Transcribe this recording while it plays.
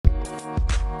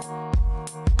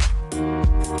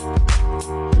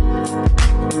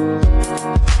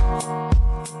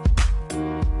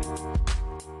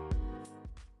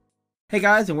Hey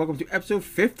guys, and welcome to episode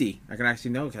 50. I can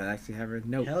actually know because I actually have a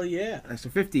note. Hell yeah.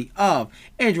 Episode 50 of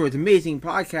Android's Amazing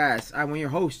Podcast. I'm one of your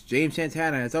hosts, James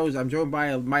Santana. As always, I'm joined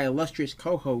by my illustrious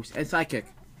co-host and sidekick.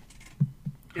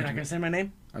 You're not going to say my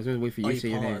name? I was going to wait for you to say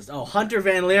your name. Oh, Hunter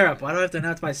Van Leerup. Why do I have to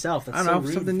announce myself? That's I don't know,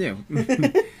 rude. something new. We're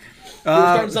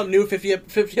starting something new 50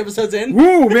 episodes in?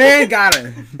 Woo, man, got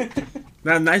it.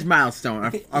 That's a nice milestone.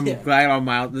 I'm Yeah. glad on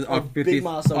milestone. Big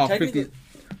milestone. Technically, 50,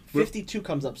 52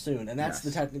 comes up soon, and that's Yes.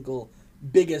 the technical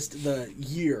biggest the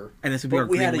year. and this will be But our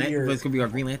we had a year. This will be our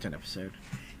Green Lantern episode.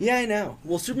 Yeah, I know.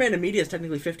 Well, Superman and Media is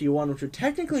technically 51, which would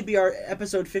technically be our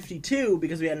episode 52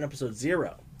 because we had an episode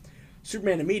 0.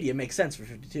 Superman and Media makes sense for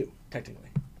 52, technically.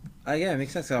 Yeah, it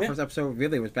makes sense. Our Yeah. first episode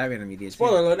really was Batman and Media.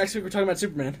 Spoiler alert, next week we're talking about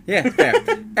Superman. Yeah, fair.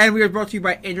 And we are brought to you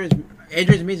by Android's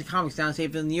Amazing Comics down in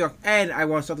Safeville, New York. And I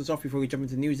want to start this off before we jump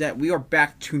into the news that we are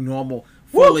back to normal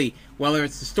fully. Whether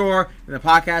it's the store and the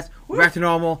podcast, we're back to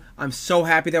normal. I'm so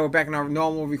happy that we're back in our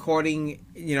normal recording,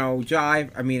 jive.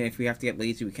 I mean, if we have to get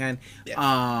lazy, we can.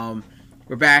 Yeah.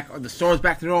 We're back. The store's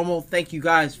back to normal. Thank you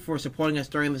guys for supporting us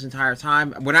during this entire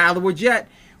time. We're not out of the woods yet,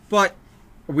 but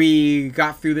we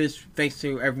got through this thanks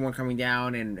to everyone coming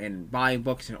down and buying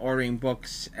books and ordering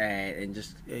books and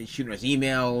just shooting us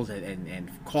emails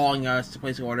and calling us to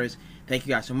place orders. Thank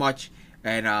you guys so much.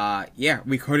 And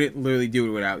we couldn't literally do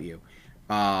it without you.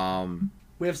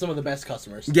 We have some of the best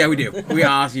customers. Yeah, we do. We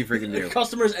honestly freaking do.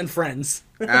 Customers and friends.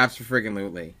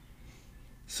 Absolutely.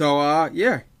 So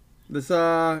let's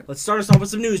Let's start us off with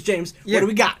some news, James. Yeah. What do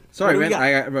we got? Sorry, What do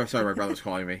man. we got? Sorry, my brother's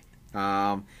calling me.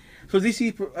 So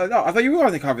DC. No, I thought you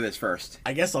wanted to cover this first.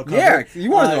 I guess I'll cover Yeah, it. you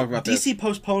wanted to talk about this. DC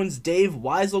postpones Dave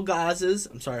Weiselgaz's,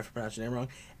 I'm sorry if I pronounced your name wrong,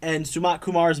 and Sumat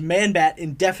Kumar's Man-Bat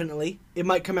indefinitely. It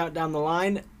might come out down the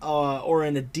line or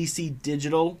in a DC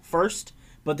Digital first,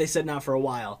 but they said not for a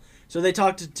while. So they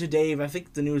talked to Dave. I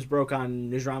think the news broke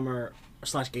on Newsrama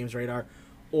 / Games Radar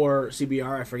or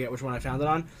CBR. I forget which one I found it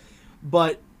on.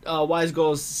 But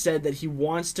Weisgals said that he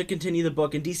wants to continue the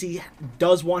book, and DC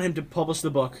does want him to publish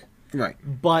the book. Right.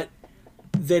 But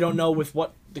they don't know with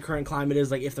what the current climate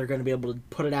is, like if they're going to be able to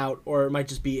put it out, or it might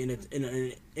just be in an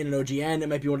OGN. It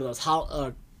might be one of those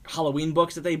Halloween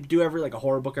books that they do like a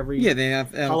horror book every Yeah, they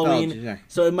have Halloween. yeah.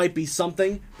 So it might be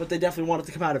something, but they definitely want it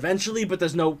to come out eventually. But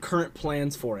there's no current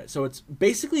plans for it, so it's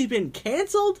basically been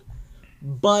canceled.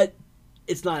 But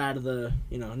it's not out of the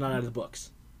not out of the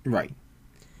books. Right.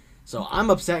 So I'm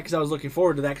upset because I was looking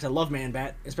forward to that because I love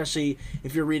Man-Bat, especially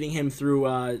if you're reading him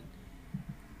through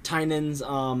Tynan's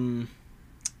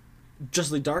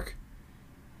Justly Dark.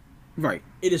 Right.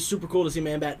 It is super cool to see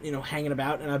Man-Bat, hanging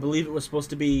about, and I believe it was supposed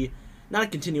to be not a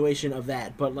continuation of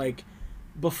that, but like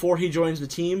before he joins the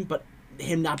team, but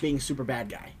him not being a super bad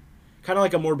guy. Kind of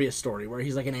like a Morbius story where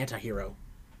he's like an anti-hero,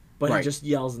 but Right. he just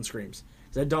yells and screams.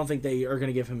 So I don't think they are going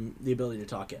to give him the ability to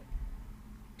talk yet.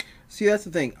 See, that's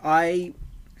the thing.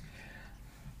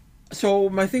 So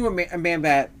my thing with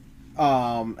Man-Bat,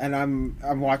 and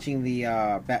I'm watching the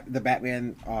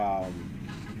Batman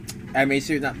anime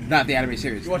series, not the anime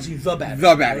series, You're watching The Batman.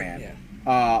 The Batman, Right?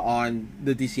 Yeah. on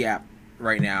the DC app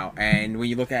right now, and when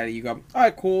you look at it, you go, all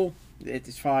right, cool,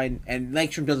 it's fine. And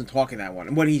Langstrom doesn't talk in that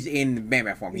one. When he's in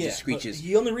Man-Bat form, he just but screeches.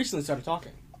 he only recently started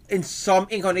talking. In some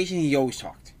incarnation, he always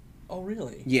talked. Oh,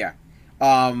 really? Yeah,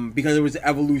 because it was the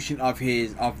evolution of the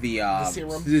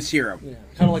serum? The serum. Yeah,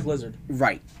 kind of like Lizard.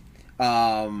 Right.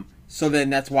 So then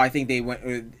that's why I think they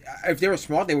went. If they were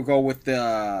smart, they would go with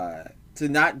to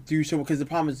not do so, because the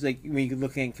problem is like when you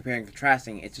look at comparing and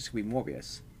contrasting, it's just gonna be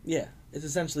Morbius. Yeah, it's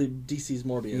essentially DC's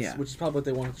Morbius, Yeah. which is probably what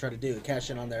they wanted to try to do, cash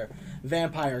in on their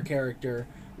vampire character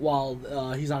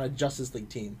while he's on a Justice League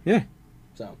team. Yeah.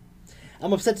 So,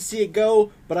 I'm upset to see it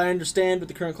go, but I understand with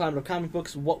the current climate of comic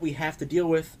books what we have to deal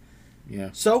with. Yeah.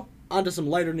 So, on to some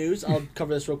lighter news. I'll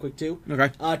cover this real quick too. Okay.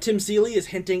 Tim Seeley is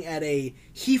hinting at a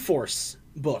He-Force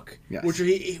book, Yes.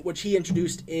 which he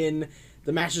introduced in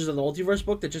the Masters of the Multiverse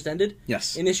book that just ended.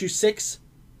 Yes. In issue 6,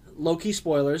 low-key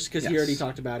spoilers, because he Yes. already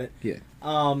talked about it. Yeah.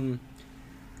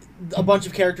 A bunch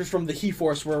of characters from the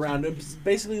He-Force were around. It was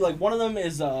basically, like, one of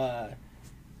them's a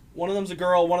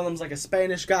girl, one of them's, like, a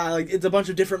Spanish guy. Like, it's a bunch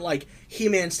of different, like,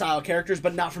 He-Man style characters,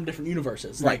 but not from different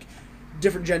universes. Right. Like,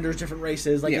 different genders, different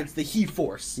races. Like, Yeah. it's the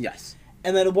He-Force. Yes.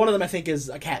 And then one of them, I think, is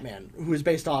a Catman, who is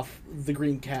based off the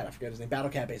Green Cat. I forget his name. Battle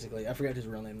Cat, basically. I forget his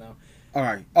real name, though. All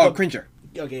right. Oh, But- Cringer.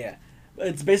 Okay, yeah.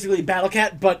 It's basically Battle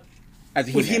Cat, but As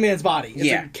a with He-Man. He-Man's body. It's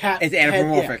Yeah. a cat. It's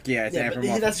anthropomorphic. Yeah, it's but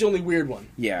anthropomorphic. that's the only weird one.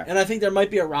 Yeah. And I think there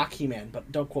might be a Rock He-Man, but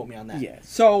don't quote me on that. Yeah.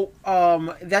 So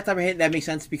that type of hint that makes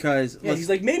sense because Yeah, he's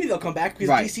like, maybe they'll come back because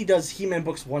Right. DC does He-Man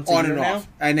books once a on year and now. off,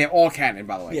 and they're all canon,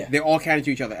 by the way. Yeah. They're all canon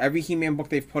to each other. Every He-Man book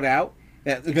they've put out,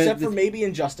 Except for maybe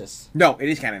Injustice. no, it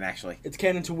is canon actually. It's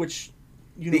canon to which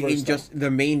universe.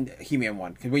 The main He-Man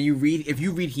one. Because if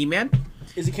you read He-Man,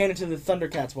 Is it canon to the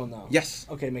Thundercats one though? yes.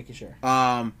 Okay, making sure.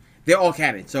 They're all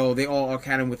canon, so they all are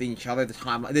canon within each other. There's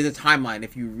a timeline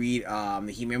if you read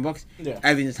the He-Man books. Yeah.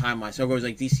 Everything's a timeline, so it goes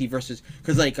like DC versus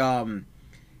because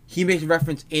he makes a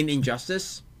reference in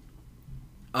Injustice.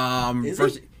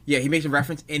 Yeah, he makes a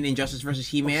reference in Injustice versus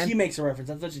He-Man. He makes a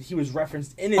reference. I thought he was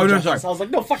referenced in Oh, no, Injustice. sorry. I was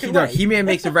like, no fucking No, way. He-Man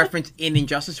makes a reference in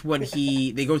Injustice when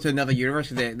they go to another universe.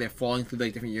 They're falling through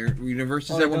like different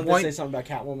universes at one Don't point. they say something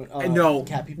about Catwoman? No,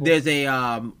 cat people. there's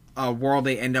a world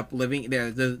they end up living.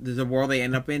 There's a world they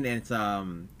end up in,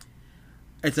 and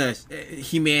it's a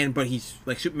He-Man, but he's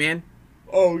like Superman.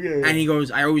 Oh yeah. And he goes,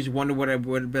 I always wonder what it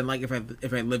would have been like if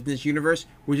I lived in this universe,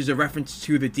 which is a reference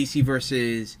to the DC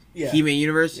versus He-Man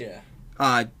universe. Yeah.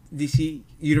 DC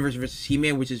universe versus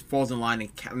He-Man, which falls in line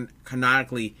and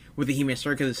canonically with the He-Man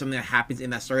story because it's something that happens in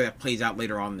that story that plays out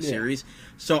later on in the series.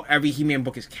 So every He-Man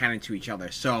book is canon to each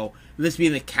other. So this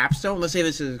being the capstone, let's say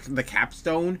this is the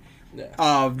capstone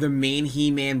of the main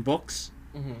He-Man books.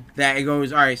 Mm-hmm. That it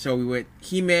goes, all right. So we went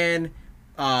He-Man,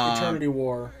 Eternity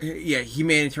War. Yeah,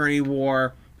 He-Man, Eternity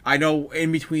War. I know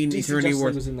in between DC Eternity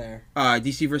War was in there.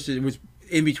 DC versus was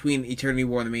in between Eternity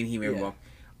War and the main He-Man book.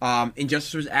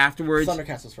 Injustice was afterwards.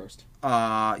 Thundercats was first.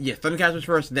 Thundercats was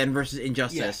first, then versus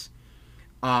Injustice.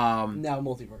 Now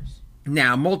multiverse.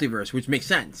 Now multiverse, which makes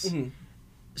sense. Mm-hmm.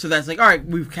 So that's like, all right,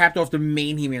 we've capped off the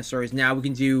main He-Man stories. Now we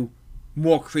can do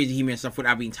more crazy He-Man stuff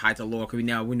without being tied to lore. Because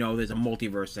we know there's a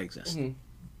multiverse that exists. Mm-hmm.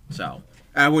 So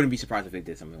I wouldn't be surprised if they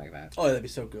did something like that. Oh, that'd be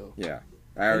so cool. Yeah.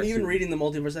 And even reading the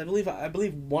multiverse, I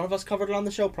believe one of us covered it on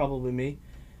the show, probably me.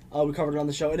 We covered it on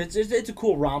the show, and it's a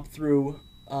cool romp through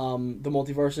the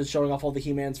multiverses, showing off all the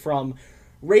He-Mans from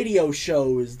radio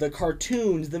shows, the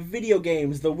cartoons, the video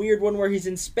games, the weird one where he's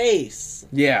in space.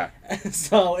 Yeah.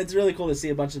 So it's really cool to see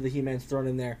a bunch of the He-Mans thrown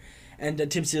in there, and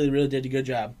Tim Seeley really did a good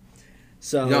job.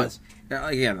 So he does.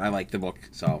 Again, I like the book.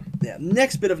 So yeah.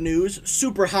 Next bit of news: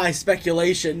 super high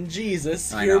speculation.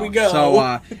 Jesus, here we go.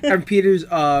 So Evan Peters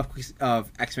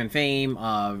of X-Men fame,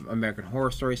 of American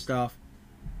Horror Story stuff,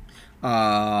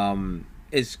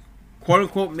 is quote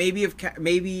unquote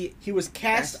maybe he was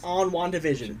cast on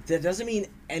WandaVision. That doesn't mean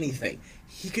anything.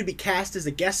 He could be cast as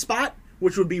a guest spot,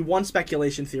 which would be one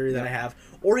speculation theory that I have,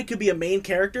 or he could be a main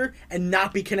character and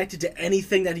not be connected to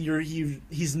anything that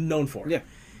he's known for. Yeah.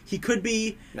 He could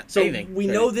be. So anything. We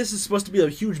know this is supposed to be a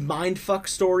huge mindfuck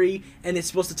story, and it's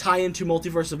supposed to tie into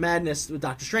Multiverse of Madness with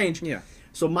Doctor Strange. Yeah.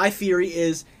 So my theory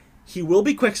is he will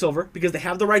be Quicksilver because they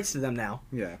have the rights to them now.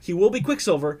 Yeah. He will be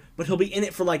Quicksilver, but he'll be in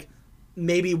it for like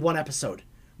maybe one episode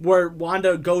where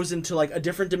Wanda goes into like a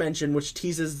different dimension, which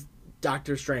teases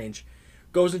Doctor Strange,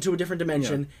 goes into a different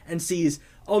dimension and sees,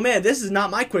 oh man, this is not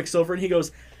my Quicksilver, and he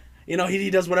goes. You know, he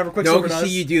does whatever Quicksilver does. No,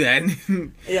 see you do that.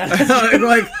 Yeah.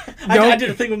 Like, I did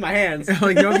a thing with my hands.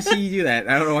 Like, no, see you do that.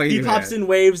 I don't know why you do that. He pops in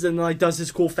waves and, like, does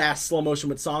his cool, fast, slow motion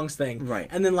with songs thing. Right.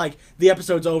 And then, like, the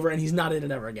episode's over and he's not in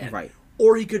it ever again. Right.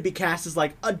 Or he could be cast as,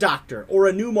 like, a doctor or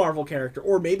a new Marvel character.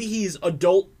 Or maybe he's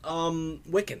adult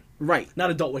Wiccan. Right.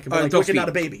 Not adult Wiccan, but, like, adult Wiccan, Speed. not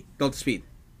a baby. Adult Speed.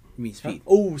 You mean Speed.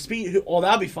 Oh, Speed. Oh,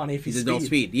 that'd be funny if he's Adult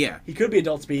Speed, yeah. He could be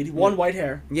adult Speed. One, white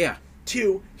hair. Yeah.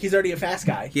 Two, he's already a fast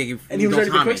guy. Yeah, and he was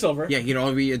ready to be Quicksilver. Yeah, he'd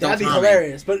already be adult That'd be Tommy.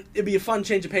 hilarious, but it'd be a fun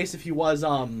change of pace if he was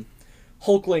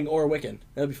Hulkling or Wiccan.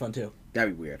 That'd be fun too.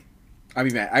 That'd be weird. I'd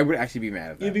be mad. I would actually be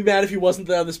mad at that. You'd be mad if he wasn't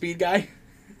the other speed guy.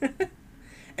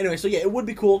 Anyway, so yeah, it would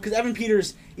be cool because Evan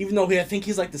Peters, even though I think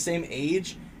he's like the same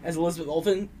age as Elizabeth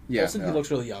Olsen, he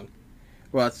looks really young.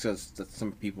 Well, that's because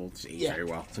some people just age very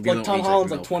well. Some Like Tom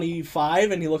Holland's like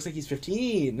 25 and he looks like he's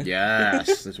 15.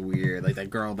 Yes, that's weird. Like that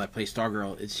girl that plays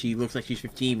Stargirl, she looks like she's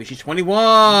 15, but she's 21.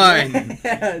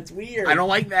 Yeah, it's weird. I don't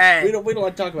like that. We don't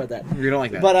like to talk about that. We don't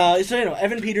like that. But so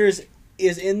Evan Peters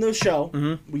is in the show.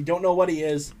 Mm-hmm. We don't know what he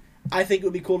is. I think it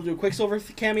would be cool to do a Quicksilver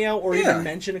cameo or even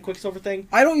mention a Quicksilver thing.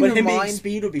 I don't even But him mind. being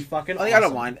Speed would be fucking awesome. I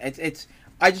don't mind. It's.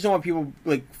 I just don't want people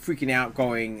like freaking out.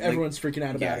 Going. Everyone's freaking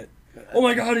out about it. Oh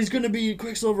my god, he's gonna be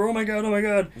Quicksilver! Oh my god! Oh my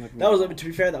god! That was, to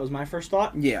be fair, that was my first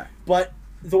thought. Yeah. But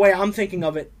the way I'm thinking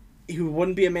of it, he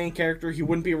wouldn't be a main character. He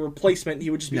wouldn't be a replacement. He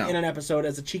would just be in an episode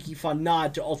as a cheeky, fun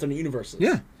nod to alternate universes.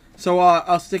 Yeah. So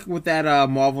I'll stick with that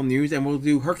Marvel news, and we'll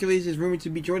do Hercules is rumored to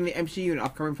be joining the MCU in an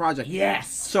upcoming project.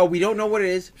 Yes. So we don't know what it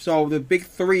is. So the big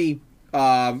three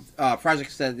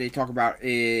projects that they talk about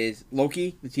is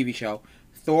Loki, the TV show,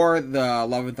 Thor, the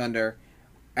Love and Thunder,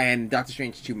 and Doctor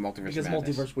Strange 2, Multiverse Because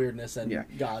Madness. multiverse weirdness and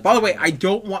gods. By the way, I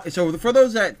don't want... So for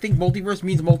those that think multiverse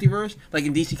means multiverse, like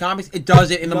in DC Comics, it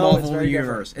does it in the Marvel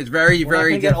universe. It's very,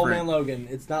 very different. Old Man Logan.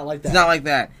 It's not like that. It's not like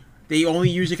that. They only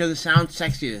use it because it sounds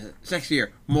sexier.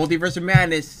 Multiverse of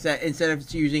Madness, instead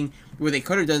of using what they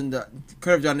could have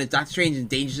done is Doctor Strange in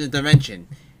Dangerous Dimension,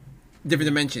 different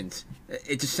dimensions.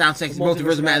 It just sounds sexy.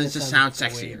 Multiverse of Madness just sounds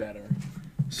sexier. Better.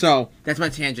 So that's my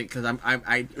tangent because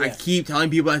I keep telling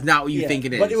people that's not what you think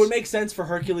it is. But it would make sense for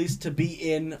Hercules to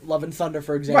be in Love and Thunder,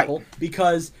 for example,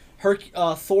 because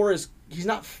Thor he's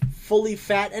not fully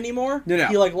fat anymore. No.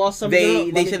 He lost some.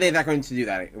 They said they're not going to do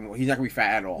that. He's not going to be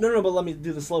fat at all. No. But let me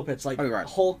do the slow pitch. Right.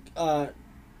 Hulk,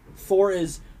 Thor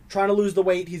is trying to lose the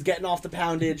weight. He's getting off the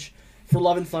poundage for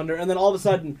Love and Thunder, and then all of a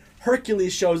sudden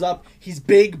Hercules shows up. He's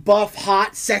big, buff,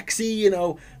 hot, sexy,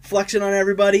 flexing on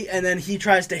everybody, and then he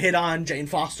tries to hit on Jane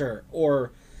Foster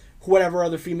or whatever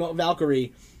other female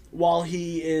Valkyrie while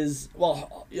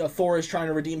Thor is trying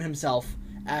to redeem himself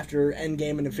after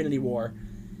Endgame and Infinity War.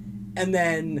 And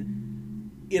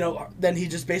then, then he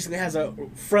just basically has a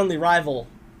friendly rivalry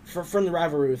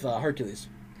with Hercules.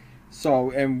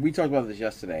 So, and we talked about this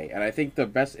yesterday, and I think the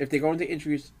best, if they're going to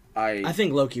introduce... I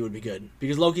think Loki would be good,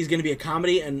 because Loki's going to be a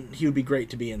comedy, and he would be great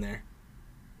to be in there.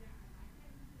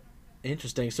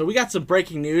 Interesting. So we got some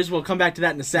breaking news. We'll come back to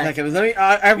that in a sec. We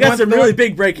got some really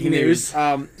big breaking news. So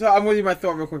I'm going to do my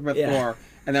thought real quick about Thor,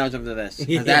 and then I'll jump to this.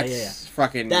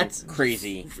 That's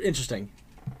crazy. Interesting.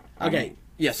 Okay.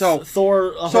 Yeah, so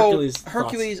Thor, Hercules.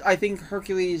 Hercules, thoughts. I think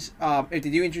Hercules, if they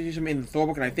do introduce him in the Thor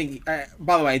book, and I think,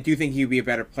 by the way, I do think he would be a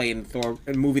better play in the Thor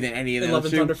movie than any of the other Love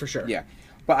and Thunder for sure. Yeah.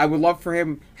 But I would love for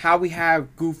him, how we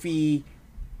have goofy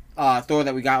Thor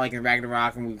that we got in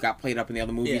Ragnarok and we got played up in the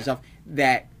other movies and stuff,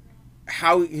 that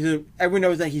everyone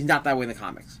knows that he's not that way in the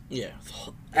comics. Yeah.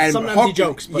 And sometimes he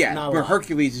jokes, but not a lot. But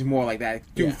Hercules is more like that.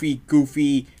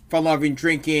 Goofy, fun-loving,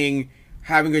 drinking,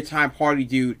 having a good time, party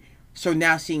dude. So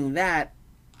now seeing that,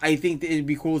 I think that it'd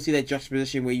be cool to see that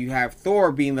juxtaposition where you have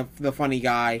Thor being the funny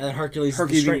guy, and Hercules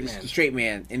being the straight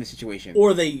man in the situation.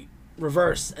 Or they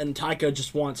reverse, and Taika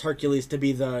just wants Hercules to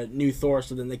be the new Thor,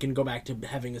 so then they can go back to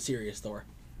having a serious Thor.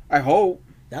 I hope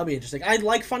that would be interesting. I'd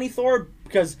like funny Thor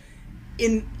because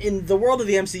in the world of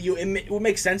the MCU, it would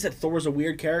make sense that Thor's a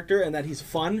weird character and that he's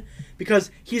fun because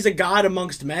he's a god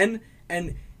amongst men,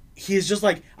 and he's just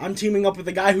I'm teaming up with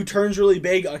a guy who turns really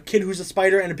big, a kid who's a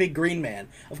spider, and a big green man.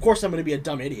 Of course I'm going to be a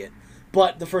dumb idiot.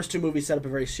 But the first two movies set up a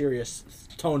very serious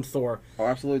toned Thor. Oh,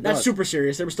 absolutely. Not super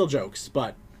serious. There were still jokes,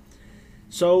 but...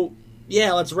 So,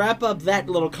 yeah, let's wrap up that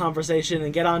little conversation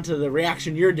and get on to the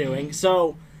reaction you're doing.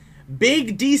 So,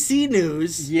 big DC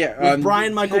news with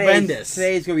Brian Michael Bendis.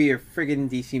 Today's going to be a friggin'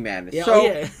 DC madness.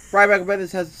 Yeah, Brian Michael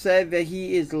Bendis has said that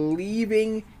he is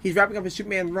leaving... He's wrapping up his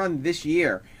Superman run this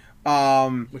year.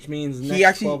 Which means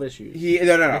next 12 issues.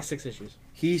 No. Next 6 issues.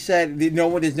 He said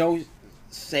there's no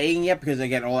saying yet because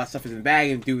again all that stuff is in the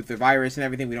bag and due with the virus and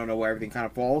everything we don't know where everything kind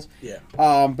of falls. Yeah.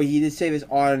 But he did say this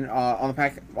on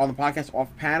the podcast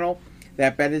off panel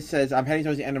that Bendis says I'm heading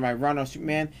towards the end of my run on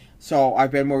Superman, so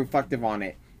I've been more reflective on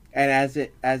it. And as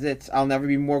it's I'll never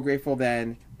be more grateful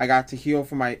than I got to heal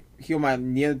my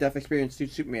near death experience through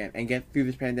Superman and get through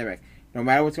this pandemic. No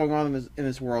matter what's going on in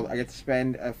this world, I get to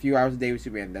spend a few hours a day with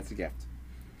Superman. That's a gift.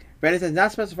 Bendis has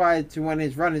not specified to when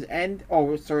his run is end or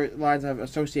what storylines have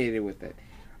associated with it.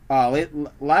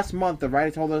 Last month, the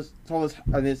writer told us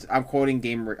this. I'm quoting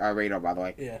Game Radar, by the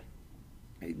way. Yeah.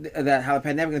 That how the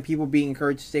pandemic and people being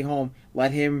encouraged to stay home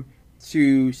led him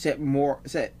to set more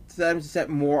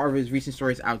of his recent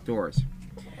stories outdoors.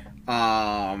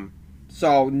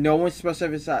 So no one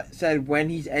specifically said when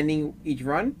he's ending each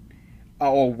run.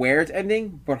 Or where it's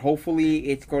ending, but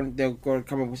hopefully they're going to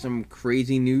come up with some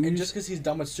crazy news. And just because he's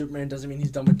done with Superman doesn't mean he's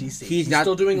done with DC. He's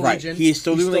still doing Legion. He's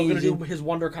still going to do his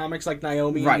Wonder Comics like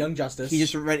Naomi and Young Justice. He's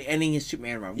just already ending his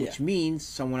Superman run, which means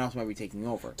someone else might be taking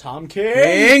over. Tom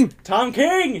King! Tom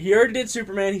King! He already did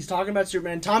Superman. He's talking about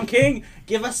Superman. Tom King,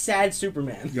 give us sad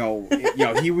Superman. Yo,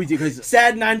 he would do because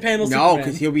sad 9-panel Superman. No,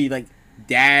 because he'll be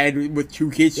dad with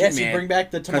 2 kids. Yes, he bring back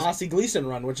the Tomasi Gleason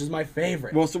run, which is my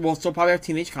favorite. We'll still probably have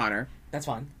Teenage Connor. That's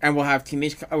fine. And we'll have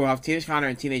Teenage Connor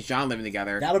and Teenage John living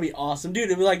together. That'll be awesome. Dude,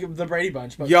 it'd be like the Brady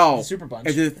Bunch, but the Super Bunch.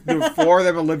 If the 4 of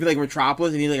them are living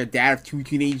Metropolis and he's a dad of 2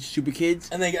 teenage super kids.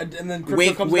 And then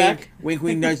Krypto comes back. Wink,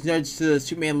 nudge, nudge to the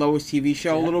Superman Lois TV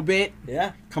show a little bit.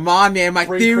 Yeah. Come on, man. My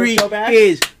theory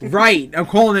is right. I'm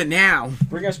calling it now.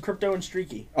 Bring us Krypto and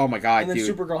Streaky. Oh, my God, dude. And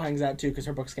dude. then Supergirl hangs out, too, because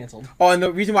her book's canceled. Oh, and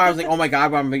the reason why I was like, oh, my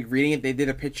God, when I'm reading it, they did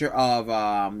a picture of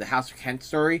the House of Kent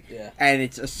story. Yeah. And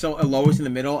it's a Lois in the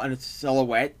middle, and it's a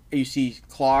silhouette. You see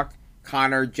Clark,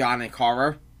 Connor, John, and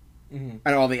Kara. Mm-hmm.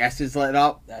 And all the S's lit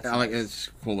up. That's nice. It's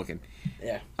cool looking.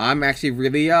 Yeah. I'm actually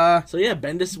really, So, yeah,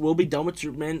 Bendis will be done with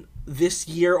Superman this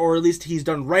year, or at least he's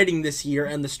done writing this year,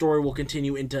 and the story will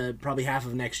continue into probably half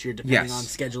of next year, depending on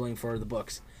scheduling for the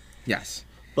books. Yes.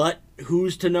 But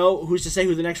who's to know? Who's to say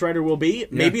who the next writer will be?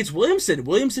 Maybe it's Williamson.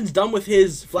 Williamson's done with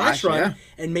his Flash run, yeah.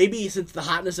 and maybe since the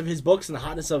hotness of his books and the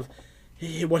hotness of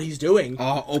what he's doing,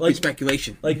 Open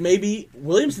speculation. like maybe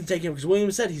Williamson's taking him because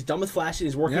Williams said he's done with Flash and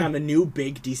he's working on a new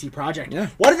big DC project. Yeah.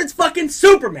 What if it's fucking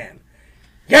Superman?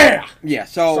 Yeah. Yeah.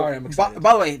 So, Sorry, I'm excited.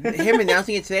 by the way, him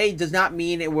announcing it today does not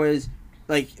mean it was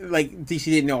like DC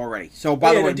didn't know already. So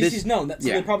by the way, DC's known. So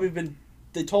they've probably been.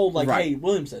 They told like, hey,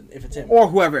 Williamson, if it's him, or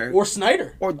whoever, or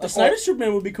Snyder, a Snyder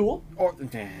Superman would be cool. Or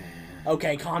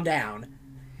okay, calm down.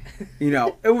 You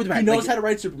know, it would. He knows how to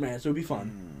write Superman, so it'd be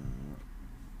fun.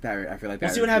 Batman, I feel like we'll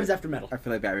see what happens after Metal. I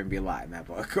feel like Batman would be a lot in that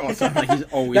book. Also, like he's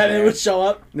always Batman there. would show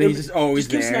up. He's just always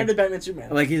just give there. Snyder Batman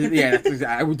Superman. Like that's exactly,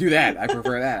 I would do that. I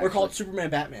prefer that. Or call it Superman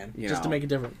Batman, just to make it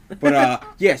different. But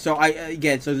yeah, so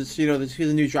so this this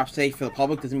news drops today for the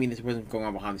public doesn't mean this wasn't going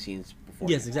on behind the scenes before.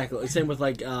 Yes, exactly. Same with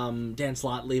like Dan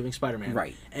Slott leaving Spider-Man,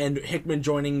 right? And Hickman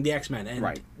joining the X-Men,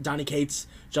 and Donny Cates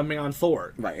jumping on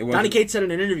Thor. Right. Donny Cates said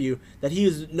in an interview that he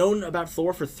has known about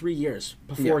Thor for 3 years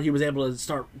before he was able to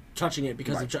start touching it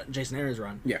because of Jason Aaron's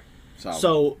run. Yeah.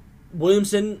 So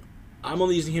Williamson, I'm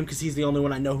only using him because he's the only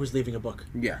one I know who's leaving a book.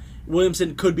 Yeah.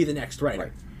 Williamson could be the next writer.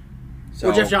 Right. So,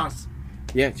 or Jeff Johns.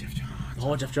 Yeah, Jeff Johns.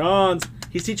 Oh, Jeff Johns.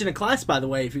 He's teaching a class, by the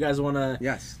way, if you guys want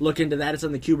to look into that. It's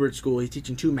on the Kubert School. He's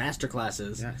teaching 2 master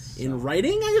classes in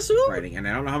writing, I assume? Writing, and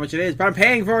I don't know how much it is, but I'm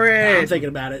paying for it. I'm thinking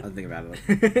about it. I'm thinking about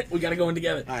it. We got to go in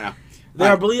together. I know.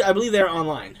 I believe they're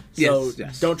online. So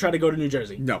don't try to go to New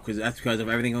Jersey. No, because that's because of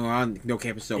everything going on. No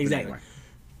campus is open anyway.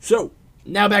 So,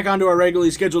 now back onto our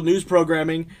regularly scheduled news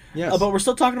programming. Yes. But we're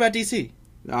still talking about DC.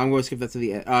 I'm going to skip that to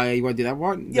the end. You want to do that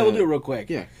one? Yeah, we'll do it real quick.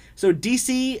 Yeah. So,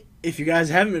 DC, if you guys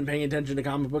haven't been paying attention to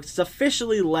comic books, it's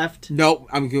officially left. Nope,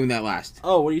 I'm doing that last.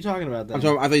 Oh, what are you talking about then? I thought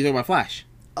you were talking about Flash.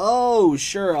 Oh,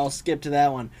 sure, I'll skip to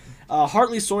that one.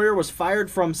 Hartley Sawyer was fired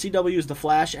from CW's The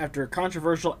Flash after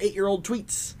controversial 8-year-old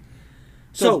tweets.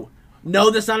 So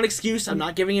no, that's not an excuse. I'm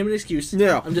not giving him an excuse.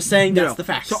 No. I'm just saying that's the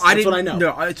facts. So that's what I know.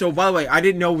 No, so by the way, I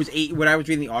didn't know it was 8 when I was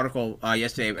reading the article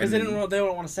yesterday. Because they don't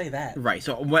want to say that. Right,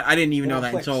 so I didn't even know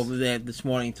that until this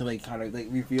morning until they kind of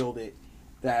revealed it,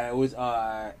 that it was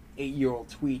 8-year-old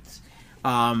tweets.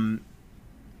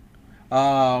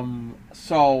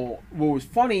 So what was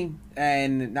funny,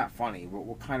 and not funny, but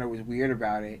what kind of was weird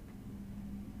about it.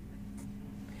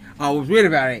 What was weird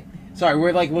about it. Sorry,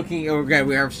 we're looking. Again,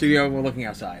 we have a studio and we're looking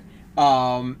outside.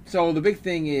 So the big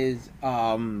thing is,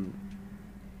 again,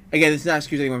 this is not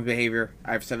excusing anyone's behavior.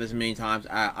 I've said this a million times.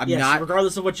 I'm not.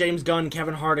 Regardless of what James Gunn,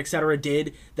 Kevin Hart, etc.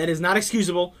 did, that is not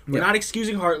excusable. We're not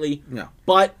excusing Hartley. No.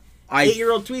 But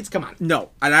 8-year-old tweets, come on.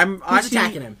 No, and I'm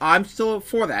attacking him. I'm still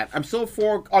for that. I'm still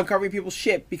for uncovering people's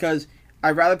shit because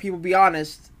I'd rather people be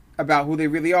honest about who they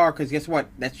really are. Because guess what?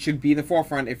 That should be in the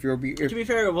forefront. To be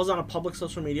fair, it was on a public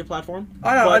social media platform.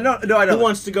 I know. Who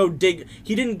wants to go dig?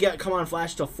 He didn't come on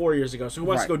Flash till 4 years ago, so who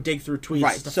wants to go dig through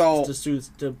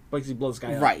tweets to basically blow this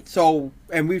guy up? Right. So,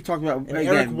 and we've talked about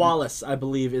Eric Wallace, I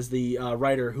believe, is the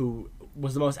writer who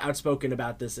was the most outspoken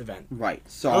about this event. Right.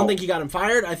 So I don't think he got him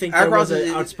fired. I think there was an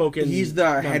outspoken. He's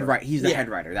the head writer. He's the head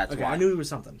writer. That's why I knew he was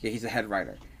something. Yeah, he's the head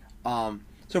writer.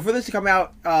 So for this to come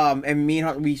out, and me and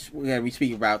Hunt, we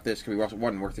speak about this because we also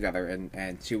one work together,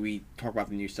 and two, we talk about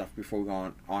the new stuff before we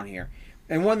go on here.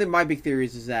 And one of my big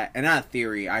theories is that, and not a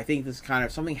theory, I think this kind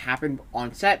of something happened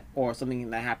on set or something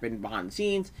that happened behind the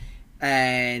scenes,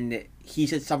 and he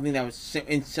said something that was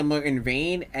similar in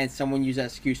vein, and someone used that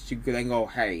excuse to then go,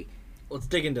 hey, let's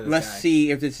dig into this. Let's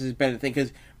see if this has been a thing.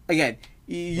 Because again,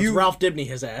 let's Ralph Dibny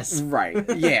his ass. Right?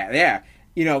 Yeah.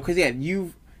 You know, because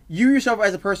you yourself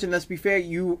as a person. Let's be fair.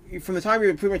 You from the time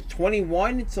you're pretty much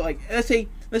 21 to let's say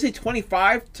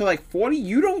 25 to 40,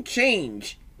 you don't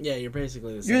change. Yeah, you're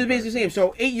basically the same. You're basically the same.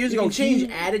 So 8 years ago, you can change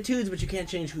attitudes, but you can't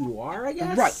change who you are. I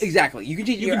guess. Right. Exactly. You can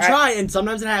change. You can try, and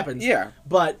sometimes it happens. Yeah.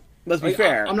 But let's be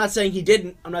fair. I'm not saying he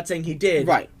didn't. I'm not saying he did.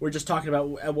 Right. We're just talking about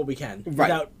what we can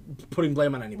without putting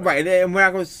blame on anybody. Right. And we're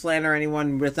not going to slander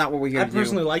anyone. But it's not what we're here to do. I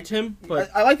personally liked him, but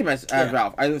I liked him as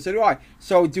Ralph. So do I.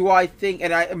 So do I think?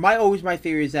 And my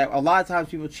theory is that a lot of times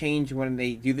people change when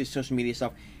they do this social media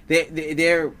stuff.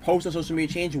 Their posts on social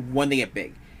media change when they get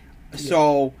big. Yeah.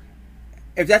 So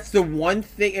if that's the one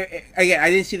thing, again, I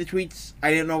didn't see the tweets.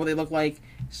 I didn't know what they looked like.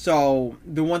 So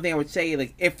the one thing I would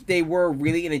say, if they were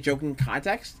really in a joking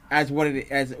context, as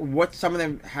what some of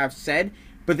them have said,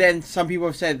 but then some people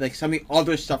have said some of the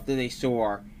other stuff that they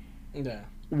saw,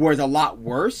 was a lot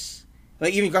worse.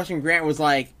 Even Gustin Grant was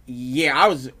I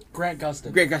was Grant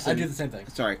Gustin. I do the same thing.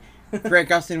 Sorry, Grant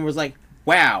Gustin was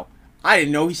wow. I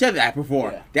didn't know he said that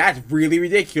before. Yeah. That's really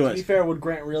ridiculous. To be fair, would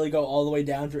Grant really go all the way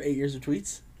down through 8 years of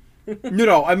tweets?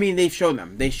 No. I mean, they've shown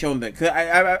them. They've shown that. Cause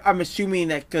I'm assuming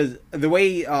that because the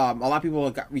way a lot of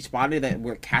people responded that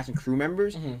were cast and crew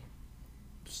members,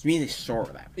 just means they saw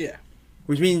that. Yeah.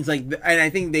 Which means and I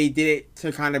think they did it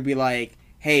to kind of be like,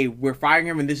 hey, we're firing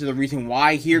him, and this is the reason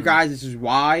why. Here, guys, this is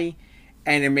why.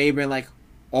 And it may have been like,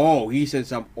 oh, he said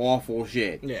some awful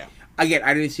shit. Yeah. Again,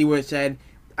 I didn't see what it said.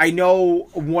 I know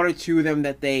one or two of them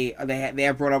that they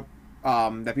have brought up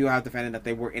that people have defended that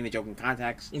they were in a joking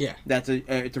context. Yeah. That's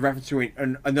it's a reference to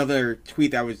another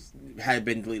tweet that had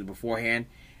been deleted beforehand.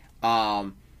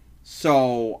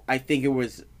 So I think it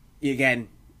was again.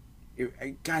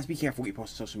 Guys, be careful what you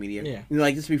post on social media. Yeah.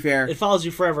 Like, just to be fair. It follows you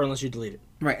forever unless you delete it.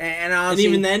 Right. And honestly,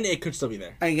 even then, it could still be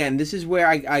there. Again, this is where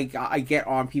I get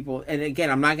on people. And again,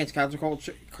 I'm not against cancel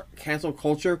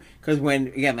culture. Because when,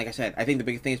 again, like I said, I think the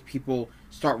biggest thing is people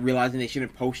start realizing they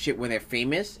shouldn't post shit when they're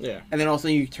famous. Yeah. And then all of a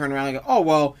sudden you turn around and go, oh,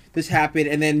 well, this happened.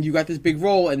 And then you got this big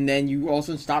role. And then you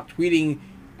also stop tweeting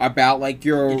about, like,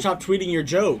 You stop tweeting your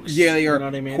jokes. Yeah, your you know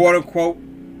what I mean? quote-unquote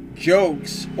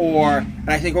jokes, and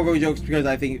I say quote-unquote jokes because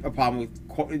I think a problem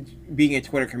with being a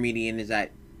Twitter comedian is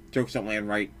that jokes don't land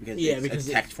right because it's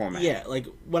a text format. Yeah, like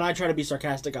when I try to be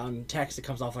sarcastic on text, it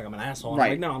comes off like I'm an asshole. Right.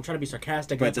 I'm like, no, I'm trying to be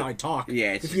sarcastic. That's how I talk.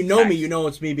 Yeah, if you know me, you know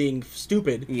it's me being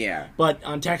stupid. Yeah. But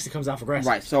on text, it comes off aggressive.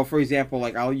 Right. So, for example,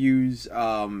 like I'll use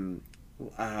the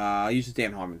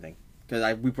Dan Harmon thing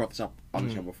because we brought this up on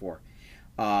the show before.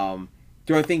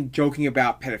 Do I think joking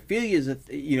about pedophilia is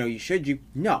you should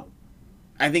no.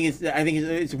 I think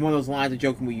it's one of those lines of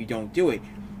joking where you don't do it.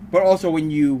 But also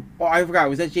when I forgot,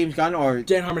 was that James Gunn or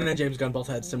Dan Harmon and James Gunn both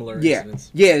had similar yeah.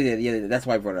 incidents. Yeah, that's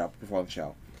why I brought it up before the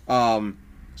show.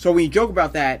 So when you joke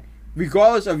about that,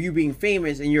 regardless of you being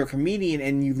famous and you're a comedian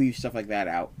and you leave stuff like that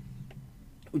out,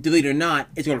 delete or not,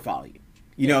 it's going to follow you.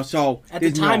 You know, so at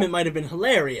the time it might have been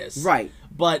hilarious. Right.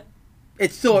 But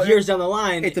it's still years down the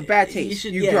line, it's a bad taste.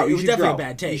 It was definitely a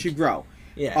bad taste. You should grow.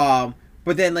 Yeah.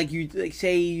 But then,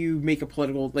 say you make a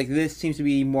political, this seems to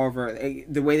be more of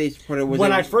the way they put it was...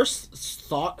 When I first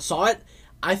saw it,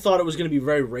 I thought it was going to be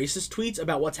very racist tweets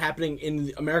about what's happening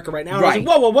in America right now. And right.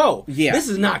 I was like, whoa. Yeah. This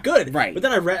is not good. Right. But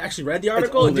then I actually read the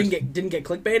article and didn't get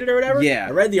clickbaited or whatever. Yeah. I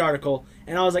read the article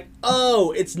and I was like,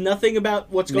 oh, it's nothing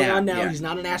about what's going on now. Yeah. He's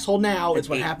not an asshole now. It's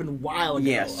what happened a while ago.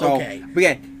 Yeah, so, okay. But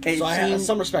yeah, so I have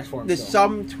some respect for him. There's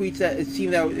some tweets that it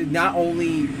seemed that not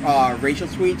only racial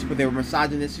tweets, but they were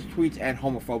misogynistic tweets and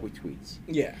homophobic tweets.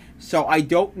 Yeah. So I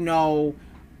don't know...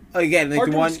 Again, hard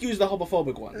to excuse the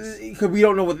homophobic ones because we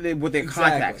don't know what their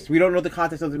context. We don't know the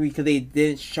context of the tweet because they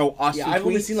didn't show us. Yeah, the I've tweets.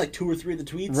 only seen like 2 or 3 of the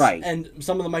tweets, right? And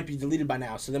some of them might be deleted by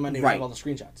now, so they might not even have all the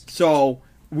screenshots. So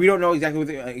we don't know exactly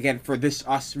what. Again, for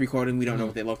us recording, we don't know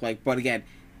what they look like. But again,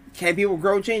 can people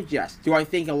grow and change? Yes. Do I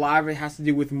think a lot of it has to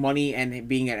do with money and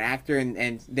being an actor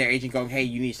and their agent going, "Hey,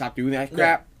 you need to stop doing that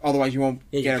crap, otherwise you won't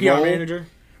get a PR role." manager.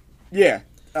 Yeah.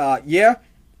 Yeah.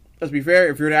 Let's be fair.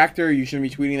 If you're an actor, you shouldn't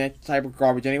be tweeting that type of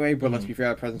garbage anyway. But let's be fair.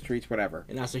 The president tweets whatever.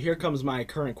 And now, so here comes my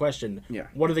current question. Yeah.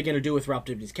 What are they going to do with Ralph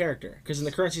Dibny's character? Because in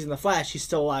the current season of The Flash, he's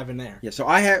still alive in there. Yeah. So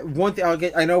I have one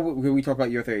thing. I know we talked about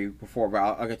your theory before, but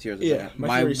I'll get to yours. Yeah.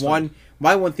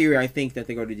 My one theory I think that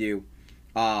they're going to do,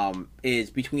 is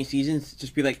between seasons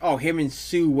just be like, oh, him and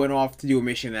Sue went off to do a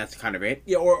mission. That's kind of it.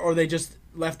 Yeah. Or they just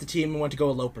left the team and went to go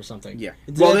elope or something. Yeah.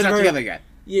 Well, they're not together yet.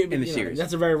 Yeah, in the series.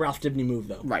 That's a very Ralph Dibny move,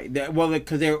 though. Right.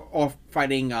 Because they're off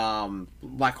fighting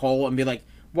Black Hole and be like,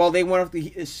 well, they went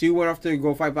off. Sue went off to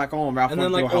go fight Black Hole, and Ralph. And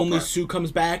went then to go help only her. Sue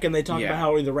comes back, and they talk about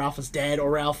how either Ralph is dead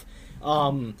or Ralph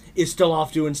is still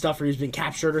off doing stuff, or he's been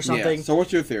captured or something. Yeah. So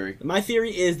what's your theory? My theory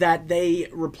is that they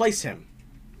replace him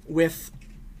with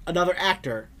another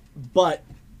actor, but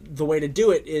the way to do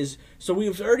it is so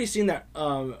we've already seen that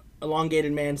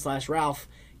elongated man / Ralph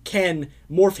can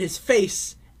morph his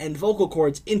face and vocal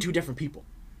cords into different people.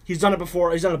 He's done it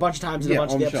before. He's done it a bunch of times in a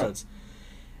bunch of the episodes.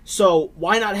 So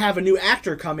why not have a new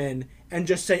actor come in and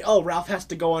just say, oh, Ralph has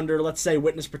to go under, let's say,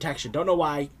 witness protection. Don't know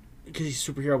why, because he's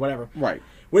a superhero, whatever. Right.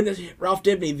 Ralph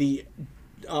Dibny, the,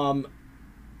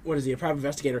 what is he, a private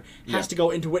investigator, has to go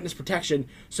into witness protection,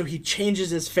 so he changes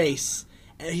his face.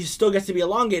 And he still gets to be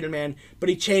elongated man, but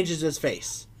he changes his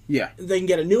face. Yeah. They can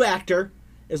get a new actor.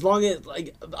 As long as,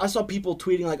 I saw people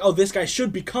tweeting, oh, this guy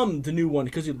should become the new one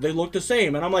because they look the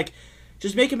same. And I'm like,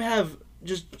 just make him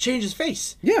just change his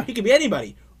face. Yeah. He could be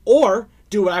anybody. Or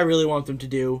do what I really want them to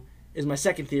do, is my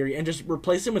second theory, and just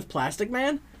replace him with Plastic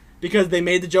Man. Because they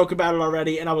made the joke about it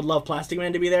already, and I would love Plastic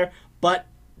Man to be there. But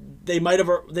they might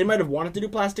have wanted to do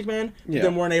Plastic Man, but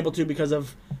then weren't able to because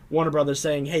of Warner Brothers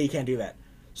saying, hey, you can't do that.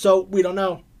 So, we don't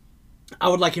know. I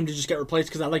would like him to just get replaced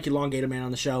because I like Elongated Man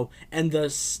on the show. And the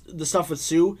stuff with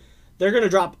Sue, they're going to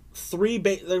drop they're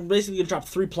basically going to drop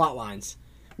 3 plot lines.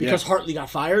 because Yeah. Hartley got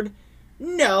fired.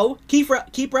 No, keep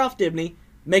Ralph Dibny,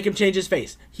 make him change his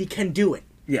face. He can do it.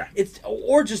 Yeah.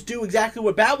 Or just do exactly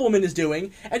what Batwoman is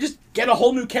doing and just get a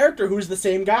whole new character who's the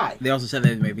same guy. They also said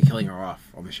they may be killing her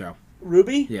off on the show.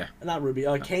 Ruby? Yeah. Not Ruby.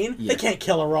 Kane? Yeah. They can't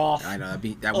kill her off. I know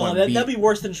That'd be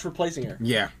worse than just replacing her.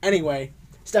 Yeah. Anyway,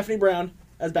 Stephanie Brown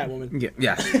as Batwoman. Yeah.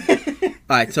 Yes.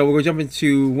 All right. So we're gonna jump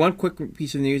into one quick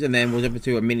piece of news, and then we'll jump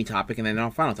into a mini topic, and then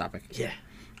our final topic. Yeah.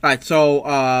 All right. So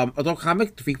adult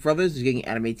comic, The Freak Brothers is getting an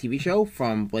animated TV show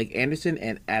from Blake Anderson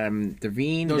and Adam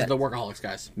Devine. Those are the Workaholics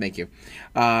guys. Thank you.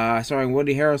 Starring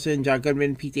Woody Harrelson, John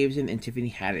Goodman, Pete Davidson, and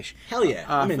Tiffany Haddish. Hell yeah.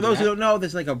 I'm For into those that. who don't know,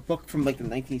 there's like a book from like the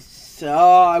 19s.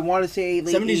 I want to say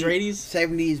late 70s or 80s?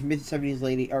 70s, mid 70s,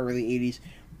 late or early 80s.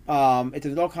 It's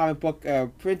an adult comic book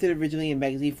printed originally in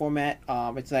magazine format.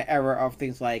 It's an era of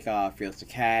things like Felix the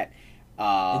Cat.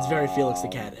 It's very Felix the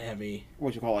Cat heavy.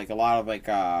 What you call like a lot of like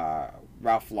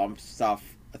Ralph Lump stuff,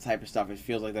 a type of stuff. It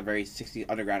feels like the very 60s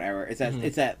underground era.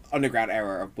 It's that underground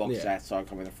era of books that started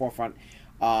coming to the forefront.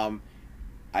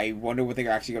 I wonder what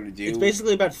they're actually going to do. It's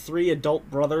basically about 3 adult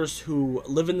brothers who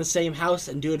live in the same house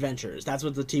and do adventures. That's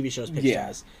what the TV show's pitched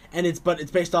as. And it's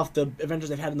based off the adventures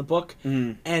they've had in the book,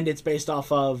 and it's based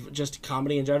off of just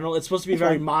comedy in general. It's supposed to be a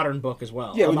very modern book as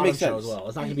well. Yeah, a it modern makes show sense. as well.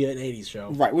 It's not going to be an 80s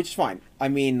show. Right, which is fine. I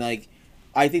mean, like,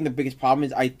 I think the biggest problem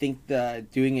is I think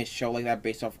doing a show like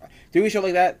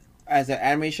that as an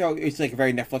anime show, it's like a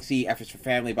very Netflixy Efforts for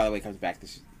Family. By the way, it comes back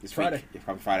this Friday. week. It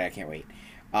comes Friday. I can't wait.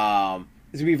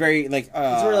 It's gonna be very like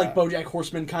It's very like BoJack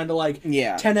Horseman, kind of like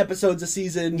 10 episodes a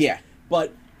season. Yeah,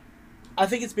 but I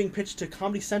think it's being pitched to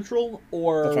Comedy Central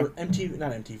or MTV,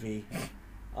 not MTV.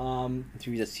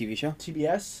 TV's TV show.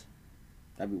 TBS.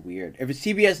 That'd be weird. If it's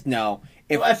TBS, no.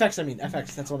 If FX, I mean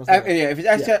FX. That's what I'm saying. if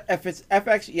it's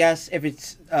FX, yes. If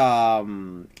it's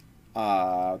the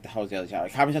hell's the other channel?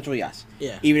 Comedy Central, yes.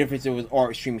 Yeah. Even if it was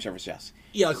or streaming service, yes.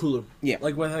 Yeah, like Hulu. Yeah.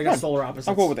 Like when I got Solar Opposites.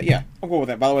 I'm cool with it. Yeah, I'm cool with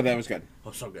that. By the way, that was good.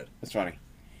 Oh, so good. That's funny.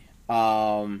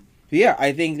 But yeah,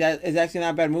 I think that is actually not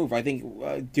a bad move. I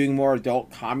think doing more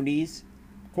adult comedies,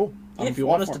 cool. Yeah, if you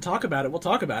want us to talk about it, we'll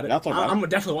talk about it. Yeah, I'll talk about I'm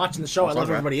definitely watching the show. I love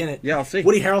everybody in it. Yeah, I'll see.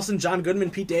 Woody Harrelson, John Goodman,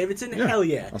 Pete Davidson. Yeah, Hell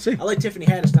yeah. I'll see. I like Tiffany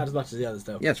Haddish not as much as the others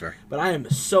though. Yeah, that's right. But I am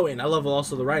so in. I love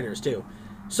also the writers too.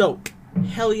 So,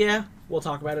 hell yeah, we'll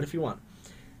talk about it if you want.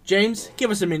 James,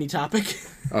 give us a mini topic.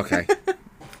 Okay.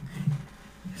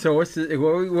 So what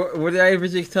did I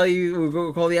originally tell you we were going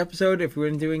to call the episode if we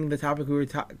weren't doing the topic we were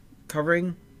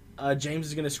covering? James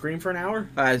is going to scream for an hour?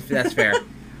 That's fair.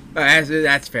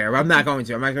 That's fair. I'm not going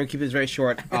to. I'm not going to keep this very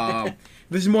short.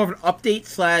 This is more of an update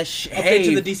slash... Update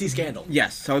to the DC scandal.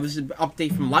 Yes. So this is an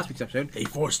update from last week's episode. They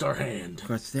forced our hand.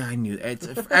 Because I knew it's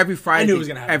every Friday. I knew it was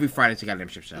going to happen. Every Friday it's a goddamn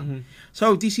ship show.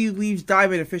 So DC leaves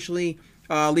Diamond officially,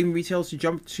 leaving retailers to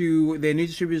jump to their new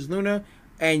distributors Luna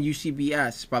and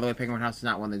UCBS. By the way, Penguin House is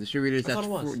not one of the distributors. I thought it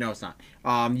was. No, it's not.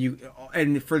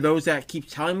 And for those that keep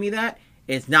telling me that,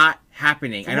 it's not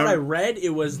happening. From what I read, it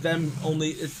was them only.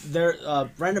 It's their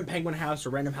Random Penguin House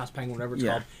or Random House Penguin, whatever it's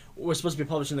called, was supposed to be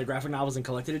publishing their graphic novels and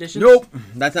collected editions. Nope,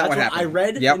 that's not what happened. I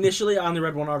read initially. I only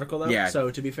read one article though. Yeah. So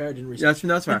to be fair, I didn't research.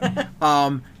 That's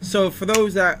fair. So for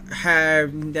those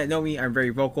that know me, I'm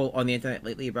very vocal on the internet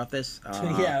lately about this.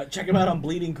 Yeah, check them out on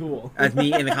Bleeding Cool. As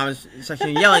me in the comments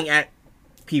section yelling at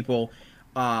people,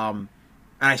 and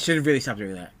I should have really stopped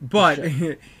doing that. But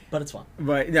but it's fun.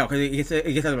 But no, because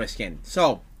it gets under my skin.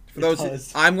 So for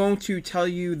those, I'm going to tell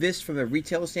you this from the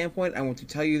retailer standpoint. I want to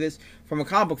tell you this from a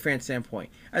comic book fan standpoint.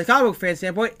 As a comic book fan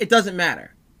standpoint, it doesn't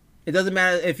matter. It doesn't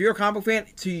matter if you're a comic book fan.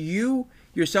 To you,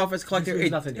 yourself as a collector,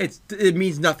 it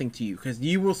means nothing to you because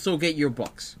you will still get your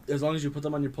books as long as you put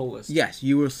them on your pull list. Yes,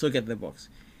 you will still get the books.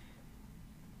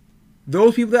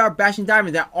 Those people that are bashing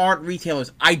Diamond that aren't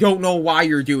retailers, I don't know why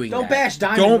you're doing that. Don't bash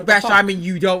Diamond. Don't bash Diamond.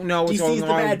 You don't know what's DC's going on.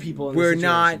 the bad people in We're this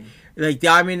not situation. like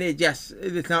Diamond. Yes,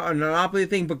 it's not a monopoly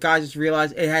thing, but guys, just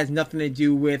realize it has nothing to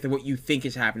do with what you think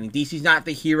is happening. DC's not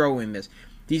the hero in this.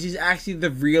 DC's actually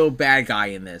the real bad guy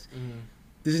in this.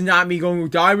 This is not me going,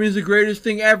 Diamond is the greatest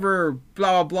thing ever.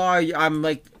 Blah blah blah. I'm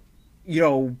like,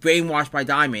 brainwashed by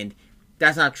Diamond.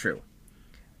 That's not true.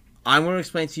 I'm going to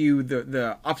explain to you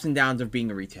the ups and downs of being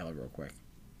a retailer real quick.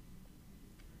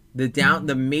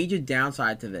 The major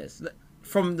downside to this,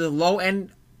 from the low end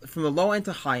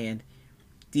to high end,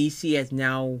 DC has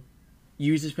now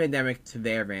used this pandemic to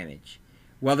their advantage.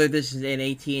 Whether this is an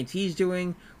AT&T's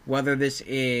doing, whether this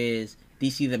is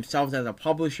DC themselves as a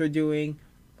publisher doing,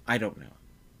 I don't know.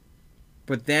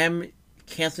 But them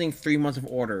canceling 3 months of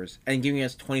orders and giving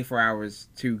us 24 hours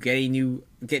to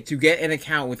get an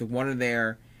account with one of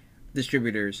their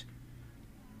distributors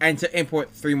and to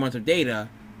import 3 months of data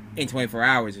in 24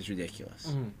 hours is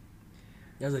ridiculous.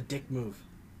 That was a dick move.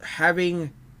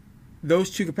 Having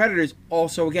those two competitors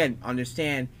also, again,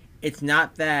 understand it's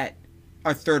not that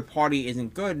a third party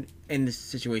isn't good in this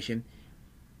situation.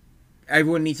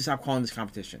 Everyone needs to stop calling this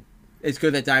competition. It's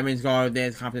good that Diamond's gone.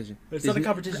 There's competition. But it's not a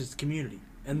competition. It's a community,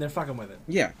 and they're fucking with it.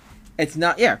 Yeah, it's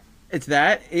not. Yeah, it's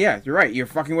that. Yeah, you're right. You're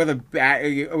fucking with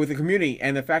a community,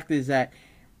 and the fact is that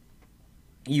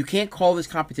you can't call this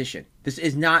competition. This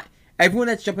is not. Everyone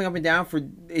that's jumping up and down for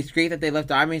it's great that they left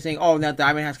Diamond saying, "Oh, now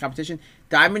Diamond has competition."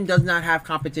 Diamond does not have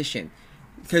competition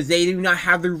because they do not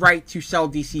have the right to sell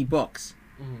DC books.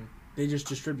 Mm-hmm. They just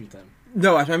distribute them.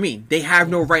 No, that's what I mean. They have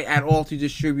no right at all to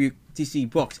distribute DC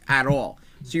books at all.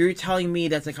 So you're telling me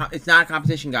that's it's not a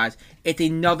competition, guys. It's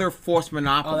another forced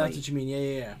monopoly. Oh, that's what you mean.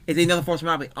 Yeah. It's another forced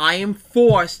monopoly. I am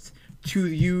forced to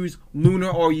use Lunar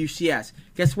or UCS.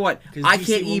 Guess what? I DC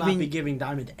can't will even not be giving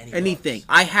Diamond anything. books.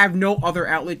 I have no other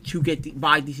outlet to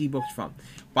buy DC books from.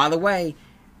 By the way,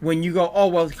 when you go, oh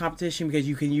well, it's competition because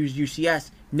you can use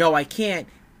UCS. No, I can't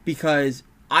because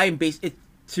I'm based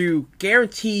to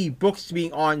guarantee books to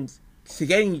being on to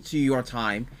getting to you on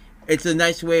time. It's a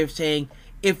nice way of saying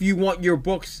if you want your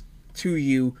books to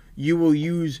you, you will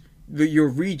use your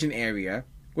region area.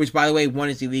 Which, by the way, one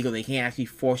is illegal. They can't actually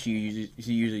force you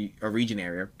to use a region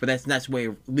area. But that's a nice way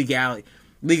of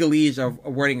legalese of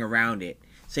wording around it.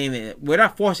 Saying that we're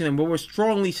not forcing them, but we're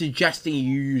strongly suggesting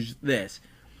you use this.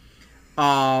 We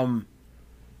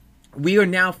are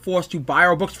now forced to buy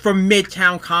our books from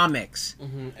Midtown Comics.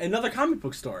 Mm-hmm. Another comic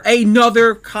book store.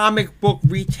 Another comic book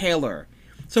retailer.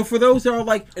 So for those that are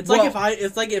like... It's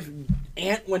like if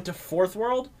Ant went to Fourth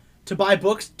World to buy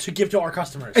books to give to our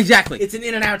customers. Exactly. It's an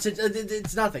in and out.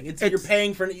 It's nothing. You're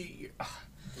paying for.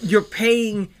 You're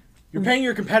paying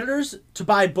your competitors to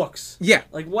buy books. Yeah.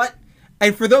 Like what?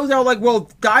 And for those that are like,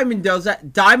 well, Diamond does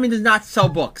that. Diamond does not sell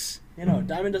books.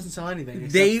 Diamond doesn't sell anything.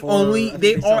 They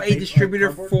are a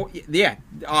distributor for. Yeah.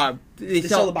 They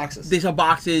sell the boxes. They sell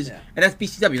boxes, yeah. And that's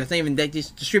BCW. That's not even. They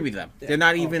just distribute them. Yeah. They're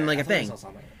not even like a thing. They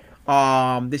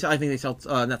sell. I think they sell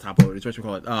not top loaders. What you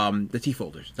call it? The T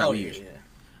folders that we use. Yeah.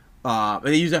 And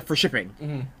they use that for shipping.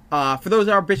 Mm-hmm. For those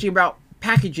that are bitching about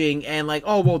packaging and like,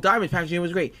 oh well, Diamond's packaging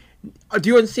was great. Do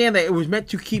you understand that it was meant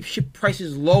to keep ship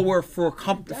prices lower for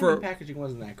packaging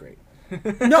wasn't that great.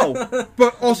 No,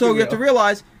 but also you have to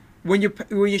realize when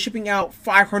you're shipping out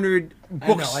 500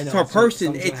 books per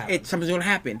person, something's going to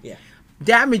happen. Yeah.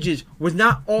 Damages was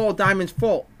not all Diamond's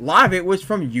fault. A lot of it was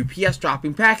from UPS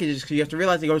dropping packages because you have to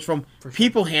realize it goes from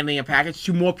people handling a package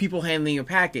to more people handling a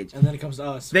package. And then it comes to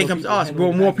us. Then it comes to us.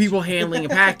 Well, more people handling a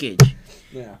package.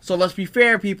 Yeah. So let's be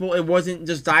fair, people. It wasn't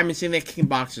just Diamond sitting there kicking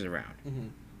boxes around. Mm-hmm.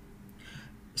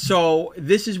 So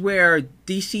this is where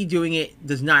DC doing it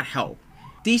does not help.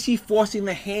 DC forcing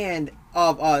the hand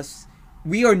of us,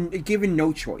 we are given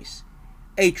no choice.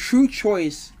 A true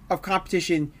choice of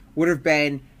competition would have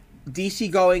been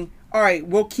DC going, all right,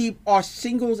 we'll keep our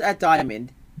singles at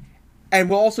Diamond, and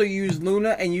we'll also use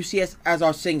Luna and UCS as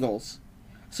our singles.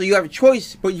 So you have a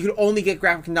choice, but you can only get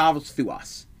graphic novels through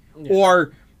us. Yeah.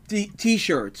 Or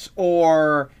T-shirts,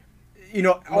 or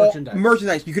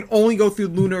merchandise. You can only go through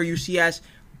Luna or UCS,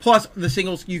 plus the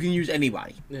singles you can use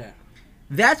anybody. Yeah.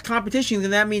 That's competition,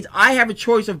 and that means I have a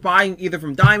choice of buying either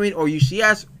from Diamond or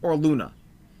UCS or Luna.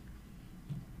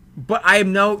 But I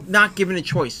am not given a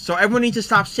choice. So everyone needs to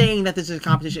stop saying that this is a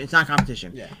competition. It's not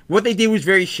competition. Yeah. What they did was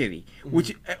very shitty. Mm-hmm.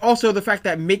 Which also the fact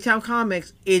that Midtown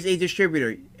Comics is a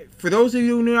distributor. For those of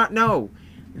you who do not know,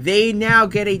 they now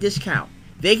get a discount.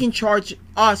 They can charge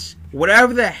us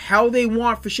whatever the hell they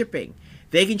want for shipping.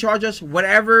 They can charge us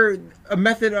whatever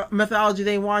methodology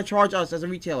they want to charge us as a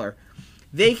retailer.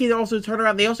 They can also turn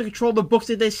around. They also control the books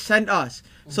that they send us.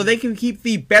 Mm-hmm. So they can keep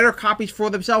the better copies for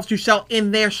themselves to sell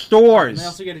in their stores. And they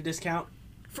also get a discount.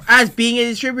 As being a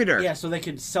distributor. Yeah, so they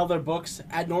can sell their books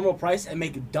at normal price and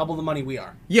make double the money we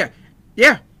are. Yeah.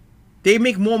 Yeah. They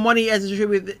make more money as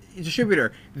a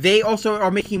distributor. They also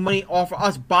are making money off of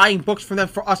us buying books from them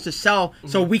for us to sell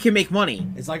so we can make money.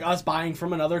 It's like us buying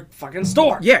from another fucking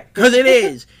store. Yeah, because it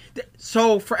is.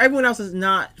 So for everyone else that's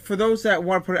not, for those that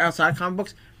want to put it outside comic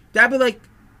books, that'd be like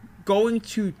going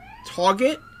to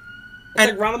Target.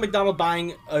 It's like Ronald McDonald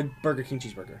buying a Burger King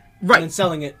cheeseburger. Right. And then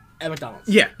selling it at McDonald's.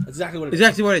 Yeah. That's exactly what it is.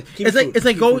 Exactly what it is.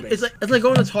 It's like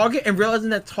going to Target and realizing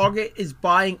that Target is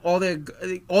buying all their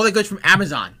goods from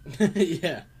Amazon.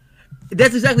 Yeah.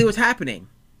 That's exactly what's happening.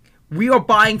 We are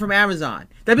buying from Amazon.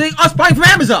 That'd be like us buying from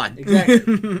Amazon.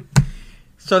 Exactly.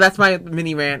 So that's my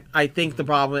mini rant. I think we're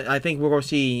going to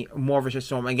see more of a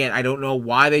shitstorm. Again, I don't know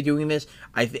why they're doing this.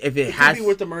 If it has could be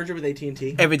with the merger with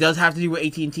AT&T. If it does have to do with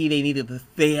AT&T,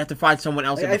 they have to find someone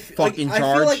else in charge. I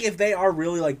feel like if they are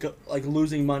really like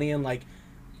losing money and like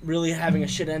really having a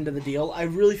shit end of the deal, I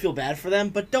really feel bad for them.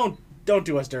 But don't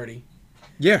do us dirty.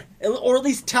 Yeah. Or at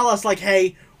least tell us, like,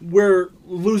 hey, we're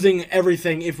losing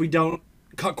everything if we don't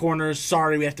cut corners.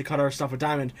 Sorry, we have to cut our stuff with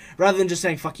Diamond. Rather than just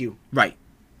saying, fuck you. Right.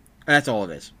 And that's all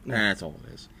it is. And that's all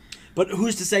it is. But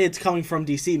who's to say it's coming from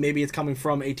DC? Maybe it's coming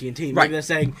from AT&T. Maybe Right. they're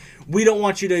saying, we don't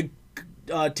want you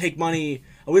to take money,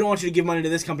 we don't want you to give money to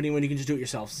this company when you can just do it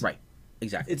yourselves. Right.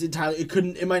 Exactly. It's entirely,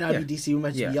 it might not be DC, we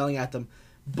might just be yelling at them.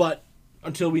 But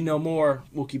until we know more,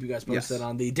 we'll keep you guys posted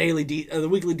on the the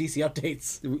weekly DC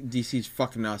updates. DC's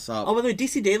fucking us up. Oh, by the way,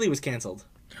 DC Daily was canceled.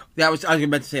 I was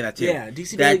meant to say that too. Yeah,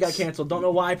 DC Daily got canceled. Don't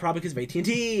know why, probably because of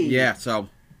AT&T. Yeah, so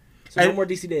no more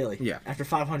DC Daily. Yeah. After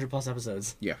 500 plus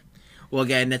episodes. Yeah. Well,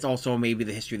 again, that's also maybe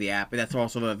the history of the app, and that's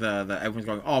also the everyone's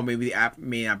going, oh, maybe the app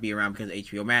may not be around because of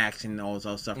HBO Max and all this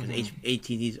other stuff. Because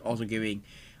AT&T is also giving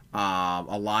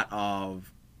a lot of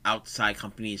outside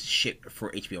companies shit for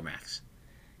HBO Max.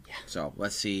 Yeah. So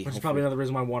let's see. Which is probably another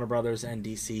reason why Warner Brothers and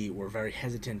DC were very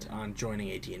hesitant on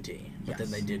joining AT&T. But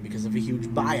then they did because of a huge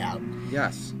buyout.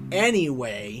 Yes.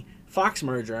 Anyway, Fox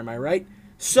merger, am I right?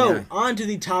 So, on to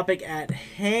the topic at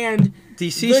hand.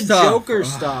 DC the stuff. Joker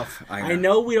stuff. I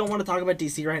know we don't want to talk about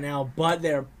DC right now, but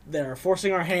they're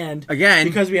forcing our hand again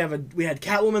because we had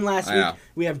Catwoman last week.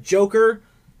 We have Joker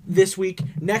this week.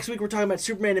 Next week we're talking about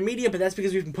Superman in media, but that's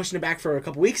because we've been pushing it back for a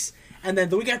couple weeks. And then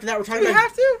the week after that we're talking about. You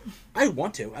have to. I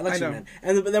want to. I like Superman.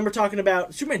 And then we're talking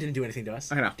about Superman didn't do anything to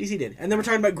us. I know. DC did. And then we're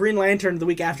talking about Green Lantern the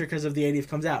week after because of the 80th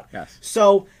comes out. Yes.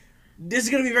 So this is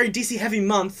going to be a very DC heavy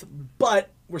month, but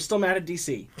we're still mad at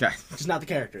DC. Okay. Just not the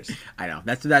characters. I know.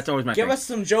 That's always my thing. Give us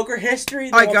some Joker history.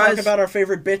 Then All right, we'll guys. talk about our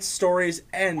favorite bits, stories,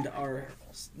 and our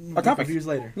topic reviews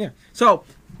later. Yeah. So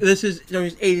this is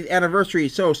his 80th anniversary.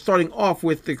 So starting off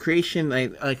with the creation,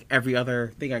 like every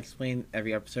other thing I explain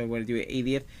every episode, when I do an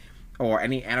 80th or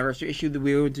any anniversary issue that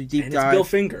we would do deep and dive. it's Bill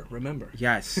Finger, remember?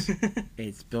 Yes,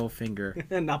 it's Bill Finger,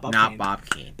 not Bob not Kane. Bob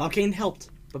Kane. Bob Kane helped,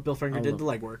 but Bill Finger did the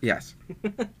legwork. Yes.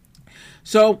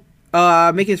 So,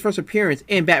 making his first appearance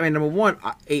in Batman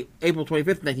 #1, April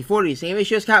 25th, 1940, same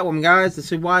issue as Catwoman, guys.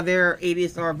 This is why their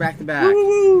 80th are back to back.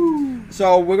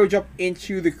 So we're going to jump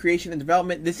into the creation and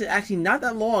development. This is actually not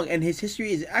that long, and his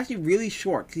history is actually really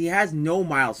short, because he has no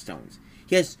milestones.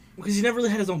 He has... Because he never really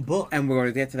had his own book. And we're going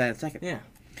to get to that in a second. Yeah.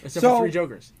 Except for 3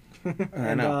 Jokers.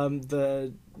 and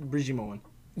the Brigitte one.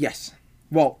 Yes.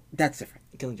 Well, that's different.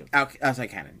 Killing Joke. Outside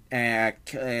canon.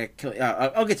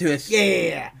 I'll get to this.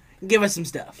 Yeah. Give us some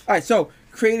stuff. All right, so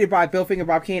created by Bill Finger,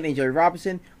 Bob Kane, and Jerry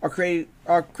Robinson, are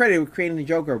credited with creating the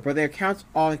Joker, but their accounts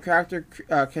on character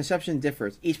conception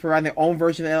differs, each providing their own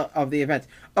version of the events.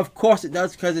 Of course it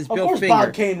does, because it's Bill Finger. Of course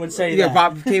Bob Kane would say that. Yeah,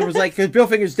 Bob Kane was like, because Bill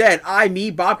Finger's dead.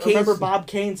 Bob Kane. Remember Bob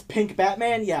Kane's Pink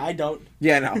Batman? Yeah, I don't.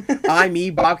 Yeah, no.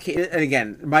 Bob Kane. And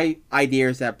again, my idea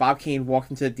is that Bob Kane walked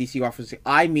into the DC office.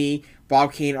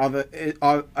 Bob Kane, I'm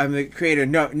the creator.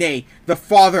 No, nay, the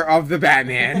father of the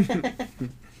Batman.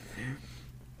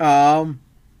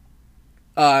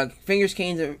 Finger's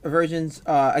Kane's versions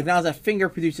acknowledge that Finger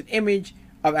produced an image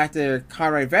of actor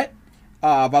Conrad Veidt.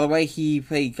 By the way, he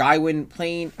played Guywin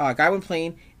Plain. Guywin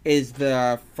Plain is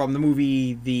from the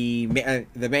movie The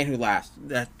Man Who Laughs,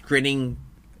 that grinning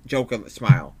Joker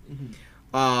smile.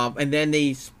 Mm-hmm. And then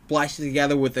they splashed it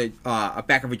together with a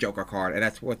back of a Joker card, and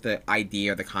that's what the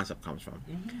idea or the concept comes from.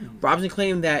 Mm-hmm. Robinson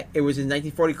claimed that it was his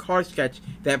 1940 card sketch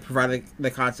that provided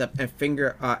the concept, and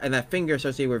that Finger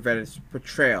associated with Veidt's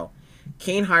portrayal.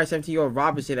 Kane hired 17-year-old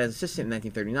Robinson as assistant in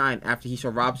 1939 after he saw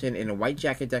Robinson in a white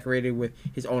jacket decorated with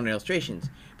his own illustrations.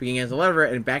 Beginning as a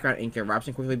letterer and background inker,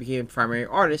 Robinson quickly became primary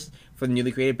artist for the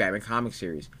newly created Batman comic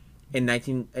series. In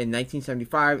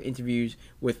 1975 interviews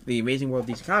with the Amazing World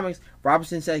of DC Comics,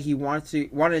 Robinson said he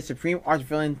wanted a supreme arch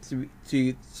villain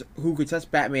to who could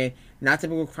test Batman, not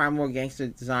typical crime lord gangster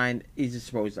design is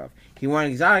disposed of. He wanted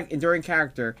an exotic, enduring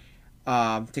character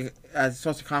as a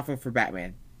source of conflict for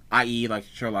Batman, i.e. like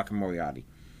Sherlock and Moriarty.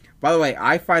 By the way,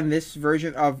 I find this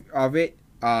version of it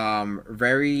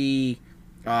very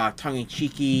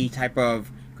tongue-in-cheeky type of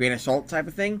grain of salt type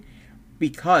of thing,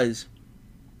 because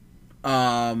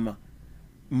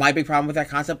my big problem with that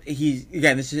concept, this is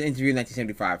an interview in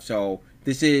 1975, so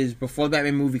this is before the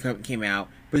Batman movie came out,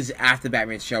 but this is after the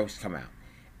Batman show has come out.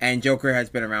 And Joker has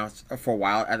been around for a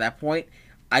while at that point.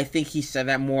 I think he said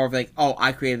that more of like, oh,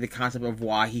 I created the concept of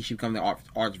why he should become the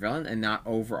arch villain, and not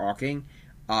overarching,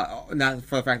 not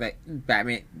for the fact that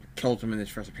Batman killed him in his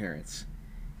first appearance.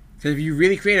 Because if you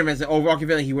really create him as an overarching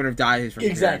villain, he would have died in his first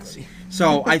appearance.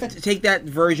 So I take that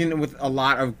version with a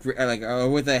lot of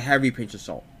with a heavy pinch of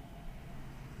salt.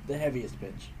 The heaviest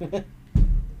pinch.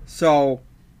 So,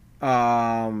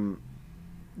 jumping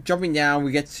down,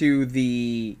 we get to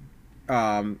the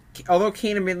although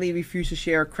Kane admittedly refused to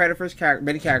share credit for his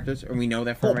many characters, and we know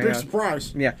that from big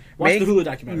surprise. Yeah, Watch the Hulu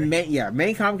documentary.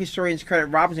 Many comic historians credit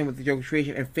Robinson with the Joker's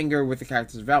creation and Finger with the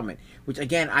character's development, which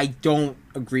again I don't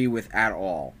agree with at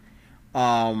all.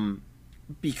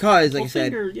 Because like I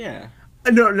said, Finger, yeah.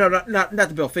 No, not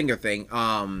the Bill Finger thing.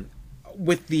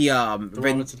 With the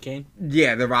Robinson Kane.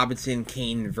 Yeah, the Robinson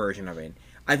Kane version of it.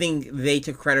 I think they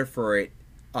took credit for it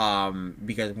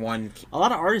because one. A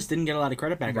lot of artists didn't get a lot of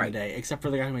credit back in the day, except for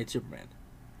the guy who made Superman.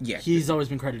 Yeah, he's always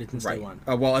been credited since day one.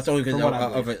 Well, it's only because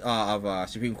of a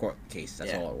Supreme Court case.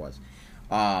 That's all it was.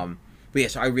 But yeah,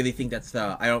 so I really think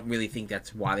I don't really think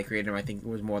that's why they created him. I think it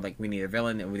was more like we need a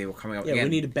villain, and they were coming up. Yeah, we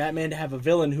need a Batman to have a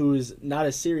villain who's not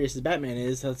as serious as Batman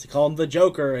is. Let's call him the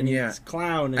Joker, and he's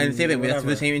clown. And the same thing. That's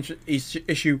the same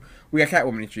issue. We got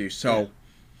Catwoman introduced, so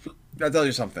that tells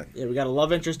you something. Yeah, we got a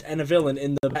love interest and a villain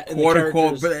in the quote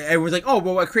unquote. But it was like, oh,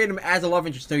 well, I created him as a love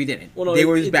interest. No, you didn't. Well, no, they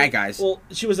were his bad guys. Well,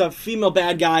 she was a female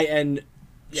bad guy, and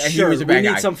he was a bad guy.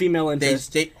 We need some female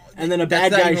interest, and then a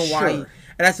bad guy. Sure.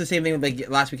 And that's the same thing with like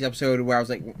last week's episode where I was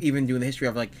like, even doing the history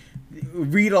of like,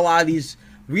 read a lot of these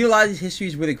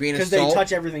histories with a grain of salt. Because they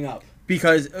touch everything up.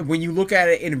 Because when you look at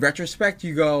it in retrospect,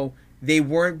 you go, they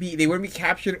wouldn't be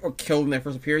captured or killed in their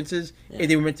first appearances if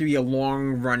they were meant to be a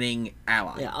long running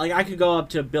ally. Yeah, like I could go up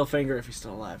to Bill Finger if he's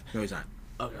still alive. No, he's not.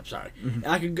 Okay, I'm sorry.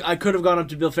 Mm-hmm. I could have gone up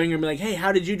to Bill Finger and be like, hey,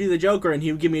 how did you do the Joker? And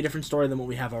he would give me a different story than what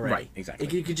we have already. Right,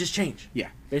 exactly. It could just change. Yeah.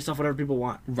 Based off whatever people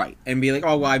want. Right. And be like,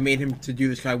 oh, well, I made him to do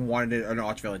this because I wanted an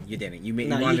arch villain. You didn't. You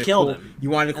killed him. You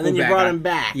wanted a cool and then you bad brought guy. Him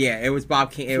back. Yeah, it was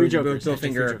Bob King. It was Bill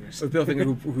Finger. It was Bill Finger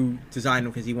who designed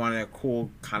him because he wanted a cool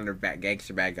kind of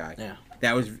gangster bad guy. Yeah.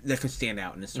 That could stand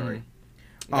out in the story.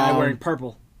 Mm-hmm. Guy wearing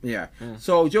purple. Yeah.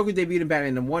 So Joker debuted in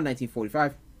Batman #1,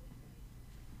 1945.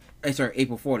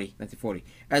 April 1940.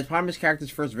 As Palmer's character's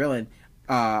first villain,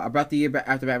 about the year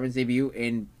after Batman's debut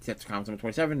in Detective Comics #27,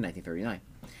 1939.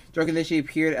 Joker initially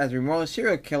appeared as a remorseless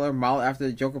serial killer modeled after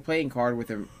the Joker playing card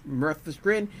with a mirthless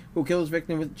grin who killed his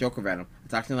victim with Joker venom, a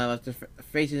toxin that left their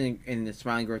faces in the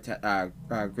smiling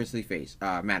grisly face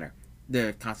manner.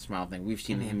 The constant smile thing. We've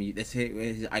seen him use. That's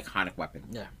his iconic weapon.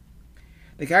 Yeah.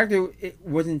 The character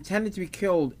was intended to be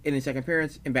killed in his second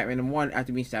appearance in Batman #1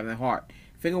 after being stabbed in the heart.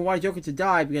 Finger wanted Joker to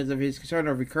die because of his concern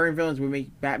of recurring villains would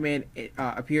make Batman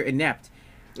appear inept.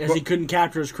 As he couldn't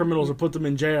capture his criminals or put them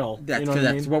in jail.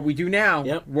 That's what we do now.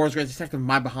 Yep. World's Greatest Detective,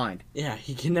 my behind. Yeah,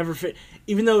 he can never fit.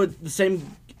 Even though it's the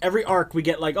same, every arc we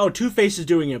get like, oh, Two-Face is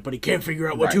doing it, but he can't figure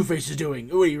out what Two-Face is doing.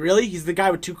 Wait, really? He's the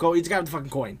guy with he's the guy with the fucking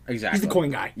coin. Exactly. He's the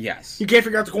coin guy. Yes. You can't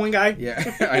figure out the coin guy?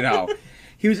 Yeah, I know.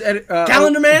 He was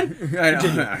Calendar Man. I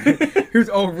know. He was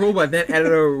overruled by then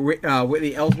editor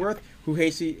Whitney Ellsworth, who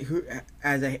in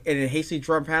a hastily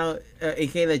drawn panel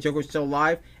indicated that Joker was still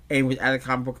alive and was at a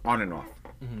comic book on and off.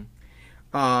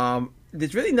 Mm-hmm.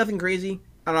 There's really nothing crazy.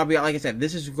 And I'll be like I said,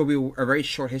 this is going to be a very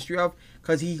short history of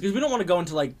because we don't want to go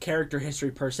into like character history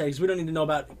per se because we don't need to know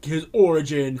about his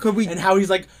origin and how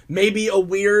he's like maybe a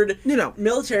weird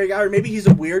military guy or maybe he's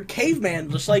a weird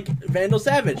caveman just like Vandal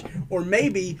Savage or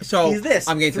maybe he's this.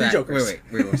 I'm getting to that. Jokers.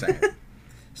 Wait 1 second.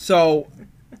 So,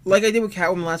 like I did with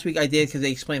Catwoman last week, I did because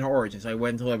they explained her origin. So I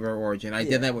went into her origin. I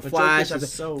did that with Flash.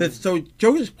 So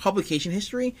Joker's publication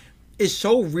history is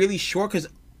so really short because.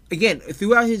 Again,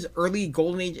 throughout his early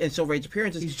Golden Age and Silver Age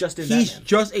appearances, he's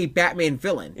just a Batman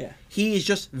villain. Yeah. He is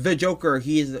just the Joker.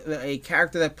 He is a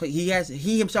character that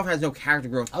he himself has no character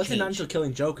growth. I would say not until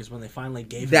Killing Joke is when they finally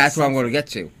gave him That's what I'm going to get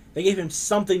to. They gave him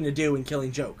something to do in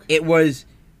Killing Joke. It was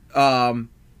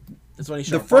that's when he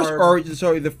showed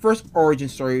the first origin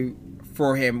story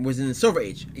for him was in the Silver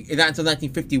Age, not until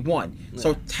 1951. Yeah.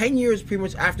 So 10 years pretty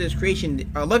much after his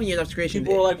creation, 11 years after his creation.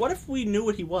 People were like, what if we knew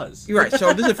what he was? You're right.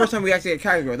 So this is the first time we actually get a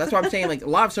character growth. That's why I'm saying like a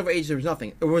lot of Silver Age there was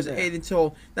nothing. It was until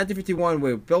 1951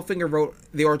 where Bill Finger wrote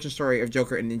the origin story of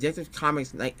Joker in Detective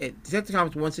Comics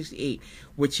 168,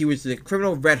 which he was the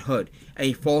criminal Red Hood and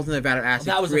he falls in the vat of acid.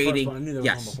 That was creating, the first one. I knew there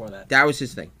was one before that. That was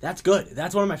his thing. That's good.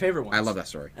 That's one of my favorite ones. I love that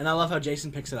story. And I love how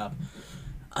Jason picks it up.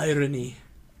 Irony.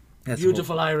 That's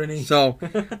beautiful irony. So,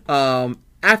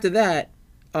 after that,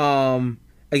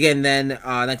 again, then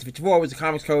 1954 was the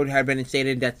Comics Code had been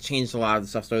instated. That changed a lot of the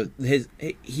stuff. So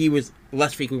he was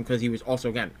less frequent because he was also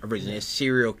again originally a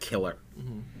serial killer.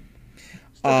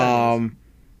 Mm-hmm.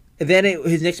 Then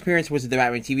his next appearance was the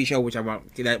Batman TV show, which I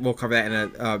won't. We'll cover that in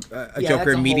a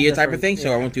Joker media type of thing.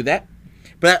 So I won't do that.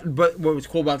 But what was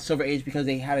cool about the Silver Age because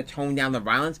they had to tone down the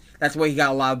violence. That's why he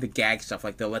got a lot of the gag stuff,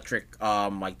 like the electric,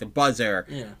 like the buzzer,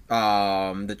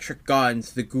 the trick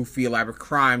guns, the goofy elaborate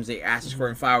crimes, the acid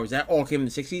squirting flowers. That all came in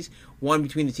the '60s. One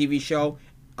between the TV show,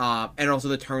 and also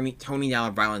the toning down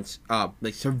of violence,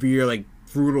 like severe, like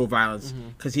brutal violence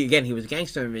because he was a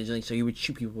gangster originally, so he would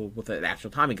shoot people with an actual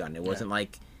Tommy gun. It wasn't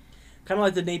like kind of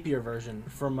like the Napier version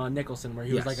from Nicholson, where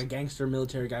he was Yes. like a gangster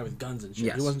military guy with guns and shit.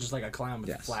 Yes. He wasn't just like a clown with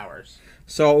Yes. flowers.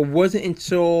 So it wasn't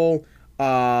until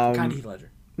Kind of Heath Ledger.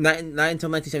 not until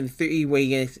 1973 where he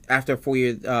gets after a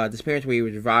 4-year disappearance where he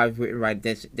was revived by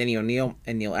Denny O'Neil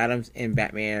and Neil Adams in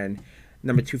Batman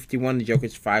number 251, The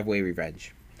Joker's 5-Way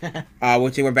Revenge,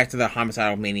 which they went back to the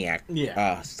homicidal maniac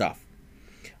stuff.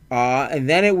 And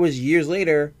then it was years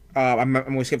later. I'm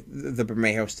going to skip the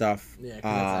Bermejo stuff. Yeah, because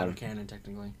that's out of canon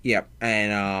technically. Yep,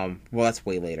 and well, that's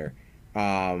way later.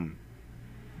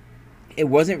 It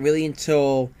wasn't really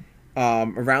until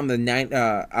around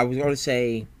the I was going to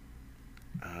say,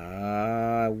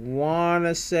 I want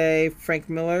to say Frank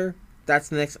Miller. That's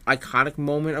the next iconic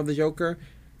moment of the Joker.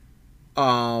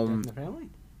 Death in the Family?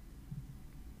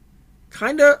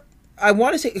 Kind of. I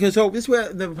want to say because so this is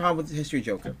where the problem with the history of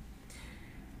Joker.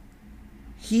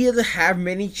 He doesn't have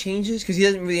many changes because he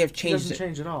doesn't really have It changes. doesn't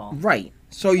change at all. Right.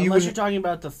 So Unless you're talking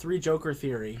about the 3 Joker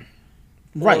theory.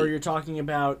 Right. Or you're talking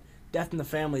about Death in the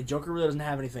Family. Joker really doesn't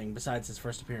have anything besides his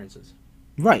first appearances.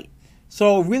 Right.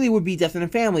 So it really would be Death in the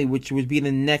Family, which would be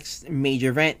the next major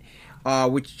event,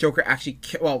 which Joker actually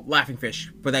Laughing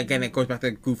Fish, but again it goes back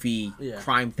to the goofy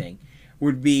crime thing,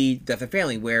 would be Death in the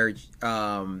Family, where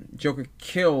Joker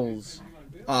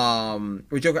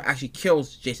actually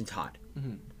kills Jason Todd.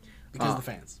 Mm-hmm. Because of the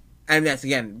fans. And that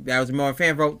was more a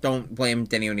fan vote. Don't blame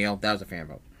Denny O'Neil. That was a fan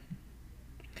vote.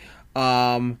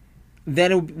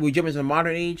 Then we jump into the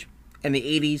modern age in the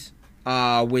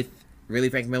 80s with really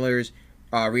Frank Miller's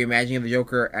reimagining of the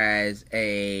Joker as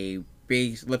a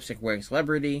big lipstick wearing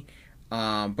celebrity.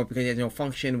 But because he has no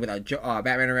function without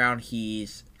Batman around,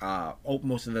 he's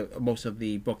most of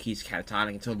the book he's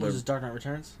catatonic until Was this Dark Knight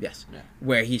Returns? Yes. Yeah.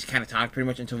 Where he's catatonic pretty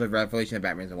much until the revelation that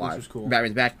Batman's alive. Which was cool.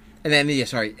 Batman's back. And then,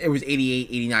 it was 88,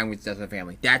 89 with Death of the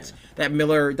Family. That's that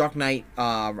Miller, Dark Knight,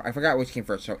 I forgot which came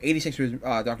first. So 86 was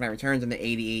Dark Knight Returns, and the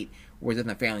 88 was Death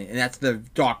of the Family. And that's the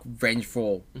dark,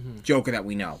 vengeful Joker that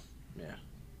we know.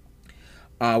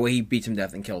 Yeah. Where he beats him to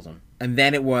death and kills him. And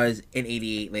then it was in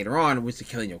 88 later on was the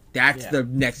Killing Joke. That's the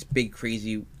next big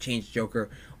crazy change Joker,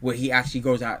 where he actually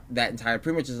goes out that entire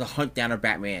pretty much is a hunt down of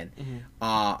Batman,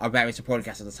 a Batman supporting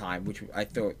cast at the time, which I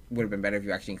thought would have been better if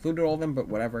you actually included all of them, but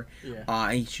whatever. Yeah.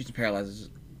 And he shoots and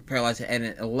paralyzes,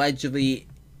 and allegedly,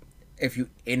 if you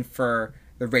infer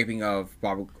the raping of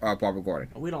Barbara Gordon.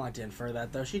 We don't like to infer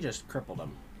that though. She just crippled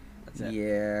him. That's it.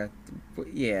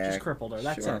 Yeah. Just crippled her.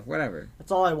 That's it. Whatever. That's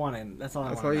all I wanted. That's all I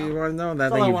That's want all to know. you want to know?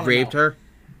 That's That all I you wanna raped know. her?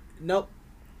 Nope.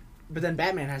 But then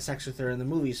Batman has sex with her in the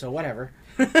movie, so whatever.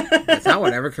 That's not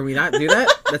whatever. Can we not do that?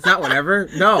 That's not whatever.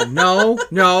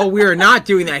 No. We are not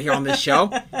doing that here on this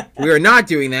show. We are not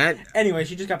doing that. Anyway,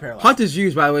 she just got paralyzed. Hunter's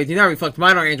views, by the way, do not reflect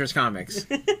mine or Andrew's comics.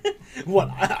 What?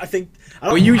 I think...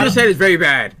 What you just said is very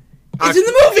bad. It's in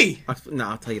the movie!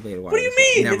 I'll tell you later. What do you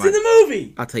mean? Never It's mind. in the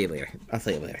movie! I'll tell you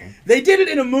later. They did it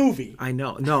in a movie. I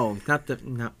know. No, not the...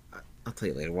 No. I'll tell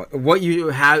you later. What you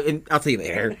have... I'll tell you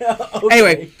later. Okay.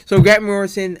 Anyway, so Grant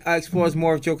Morrison explores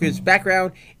more of Joker's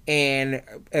background and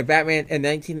Batman in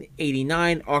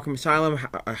 1989, Arkham Asylum,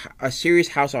 a serious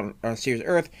house on a serious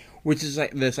Earth, which is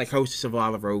like the psychosis of a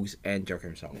lot of rogues and Joker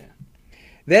himself. Yeah.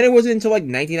 Then it was until like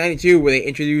 1992 where they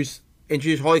introduced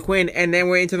Harley Quinn, and then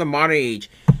we're into the modern age.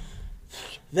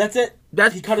 That's it.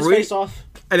 That's he cut his pretty- face off.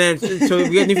 And then so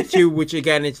we got New 52, which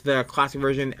again it's the classic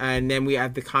version, and then we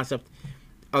have the concept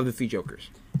of the 3 Jokers.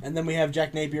 And then we have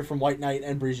Jack Napier from White Knight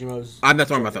and Brigimeau's... I'm not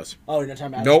talking about those. Oh, you're not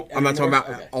talking about... Nope, I'm not talking universe?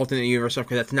 about Okay. alternate universe stuff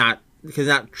because it's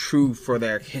not true for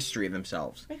their history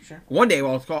themselves. Okay, sure. One day, I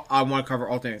want to cover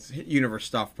alternate universe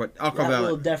stuff, but I'll cover That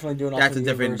will that. definitely do an That's a alternate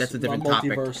different- universe, that's a different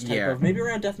topic. multiverse type Yeah. of... Maybe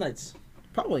around Death Knights.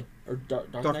 Probably Or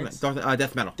Dark Knights?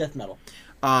 Death Metal. Death Metal.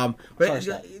 But Sorry,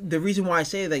 Scott. the reason why I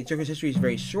say that Joker's history is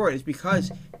very short is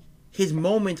because his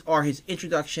moments are his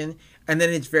introduction and then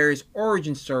his various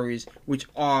origin stories, which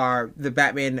are the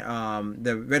Batman,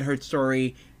 the Red Hood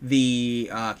story, the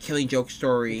Killing Joke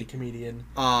story. The comedian.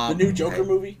 The The new Joker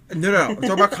movie? No. I'm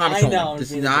talking about comics I only. know, I'm This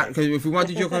is being not a because if we want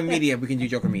to do Joker Media, we can do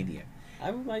Joker Media.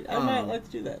 I might like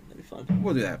to do that. That'd be fun.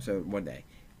 We'll do that episode one day.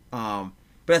 But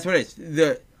that's what it is.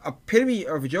 The epitome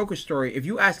of a Joker story. If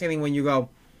you ask anyone, you go,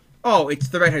 "Oh, it's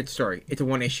the Red Hood story. It's a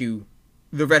one issue,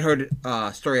 the Red Hood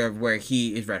story of where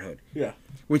he is Red Hood." Yeah.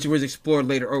 Which was explored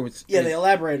later. They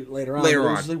elaborate later on. Later It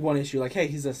on. was like one issue, like, hey,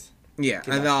 he's this. Yeah,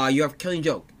 Get and you have Killing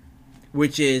Joke,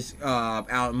 which is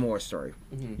Alan Moore's story.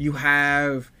 Mm-hmm. You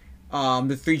have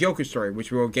the 3 Jokers story,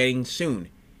 which we're getting soon,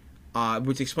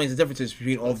 which explains the differences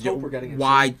between all the hope we're getting it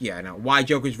why why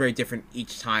Joker's very different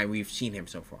each time we've seen him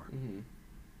so far.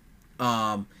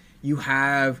 Mm-hmm. You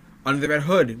have Under the Red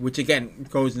Hood, which again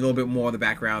goes a little bit more of the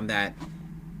background that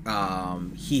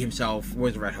he himself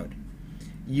was Red Hood.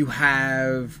 You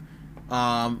have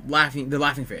the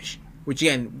Laughing Fish, which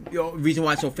again, the reason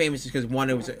why it's so famous is because one,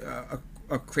 it was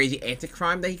a crazy antic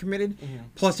crime that he committed. Mm-hmm.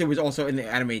 Plus, it was also in the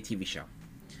animated TV show.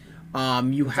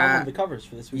 You it's have on one of the covers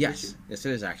for this week's issue. Yes,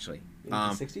 it is actually. In the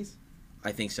 60s?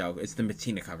 I think so. It's the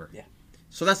Matina cover. Yeah.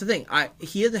 So that's the thing.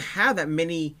 He doesn't have that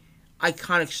many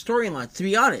iconic storylines, to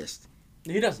be honest.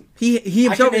 He doesn't. He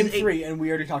himself I can name 3, and we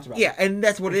already talked about. Yeah, and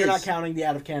that's what it is. You're not counting the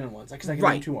out of canon ones, because I can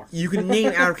name 2 more. You can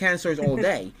name out of canon stories all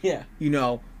day. Yeah. You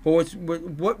know, but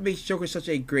what makes Joker such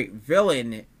a great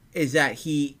villain is that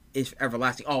he is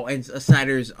everlasting. Oh, and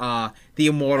Snyder's the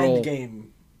immortal Endgame.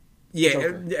 Yeah,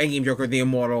 Joker. Endgame Joker, the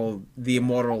immortal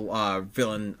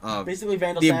villain of basically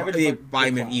Vandal the Savage, but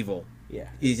embodiment of evil. Yeah.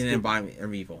 He's an embodiment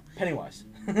of evil. Pennywise.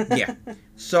 Yeah.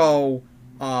 So,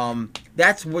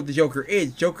 that's what the Joker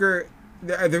is. Joker,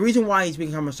 the reason why he's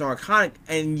become so iconic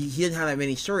and he doesn't have that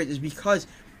many stories is because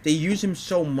they use him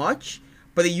so much,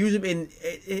 but they use him in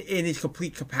his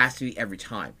complete capacity every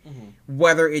time. Mm-hmm.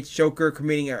 Whether it's Joker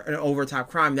committing an over-the-top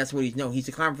crime, that's what he's known. He's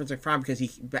a crime for crime because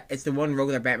it's the one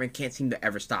rogue that Batman can't seem to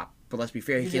ever stop. But let's be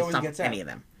fair, he can't stop any of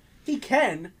them. He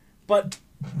can, but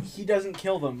he doesn't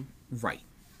kill them. Right.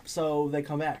 So they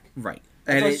come back. Right.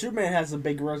 That's why Superman has a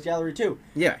big rogues gallery too.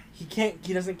 Yeah.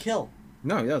 He doesn't kill.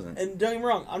 No, he doesn't. And don't get me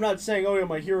wrong, I'm not saying, oh yeah,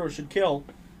 my hero should kill.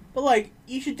 But like,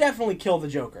 you should definitely kill the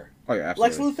Joker. Oh yeah,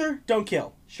 absolutely. Lex Luthor, don't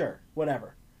kill. Sure,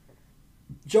 whatever.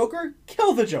 Joker,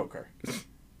 kill the Joker.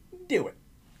 Do it.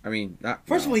 I mean,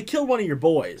 First of all, he killed one of your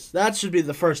boys. That should be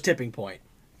the first tipping point.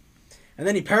 And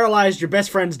then he paralyzed your best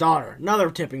friend's daughter.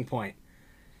 Another tipping point.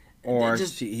 Or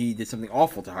he did something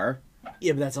awful to her.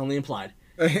 Yeah, but that's only implied.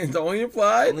 It's only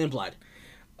implied? Only implied.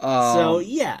 So,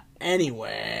 yeah.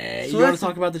 Anyway, you want to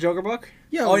talk about the Joker book?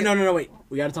 Yeah. Oh, no, wait.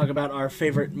 We got to talk about our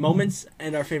favorite moments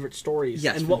and our favorite stories.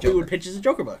 Yes, and what we would pitch as a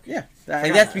Joker book. Yeah.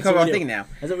 And that's become our thing now.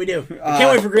 That's what we do. I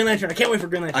can't wait for Green Lantern.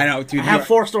 I know, dude. I have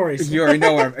 4 stories. You already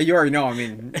know. You already know. I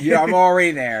mean, I'm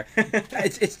already there.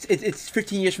 It's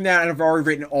 15 years from now, and I've already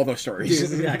written all those stories.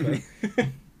 Exactly.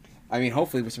 I mean,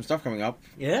 hopefully with some stuff coming up.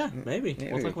 Yeah, maybe.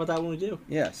 Yeah, we'll talk about that when we do.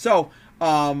 Yeah. So,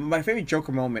 my favorite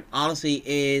Joker moment, honestly,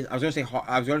 is I was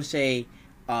gonna say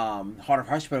Heart of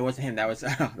Hush, but it wasn't him. That was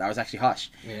actually Hush.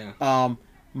 Yeah.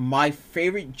 My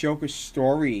favorite Joker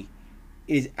story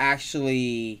is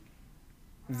actually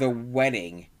the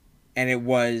wedding, and it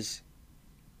was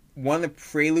one of the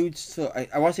preludes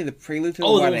to. I want to say the prelude to the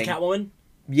wedding. Oh, the Catwoman.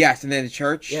 Yes, and then the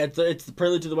church. Yeah, it's the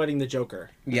prelude to the wedding, the Joker.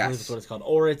 Yes, that's what it's called,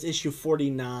 or it's issue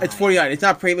 49. It's 49. It's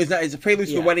not prelude. It's a prelude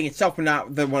to the wedding itself, but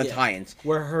not the one of the tie-ins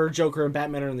where her Joker and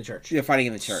Batman are in the church. They're fighting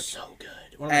in the church. So good.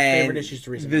 One of my favorite issues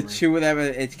to read. The two of them,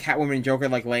 it's Catwoman and Joker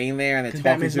like laying there, and they're talking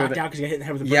Batman's to knocked out because he got hit in the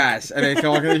head with a brick. Yes, and they're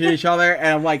talking to each other, and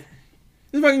I'm like,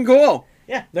 this is fucking cool.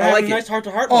 Yeah, they're having a nice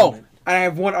heart-to-heart moment. I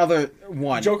have one other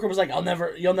one. Joker was like,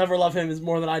 you'll never love him as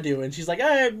more than I do, and she's like,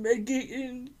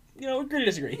 agree to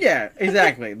disagree. Yeah,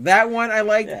 exactly. That one I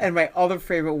liked, and my other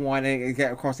favorite one, and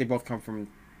of course they both come from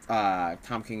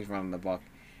Tom King's run in the book,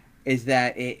 is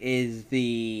that it is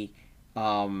the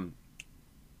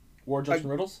War Jokes and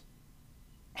Riddles?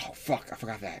 Oh, fuck, I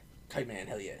forgot that. Kite Man,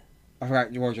 hell yeah. I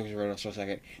forgot War Jokes and Riddles for a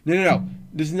second. No.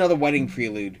 There's another wedding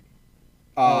prelude.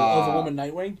 The woman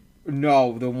Nightwing?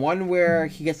 No, the one where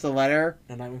he gets the letter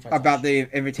about the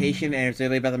invitation, and it's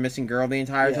really about the missing girl the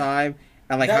entire time.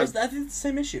 And like I think it's the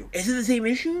same issue. Is it the same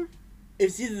issue?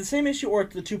 It's either the same issue or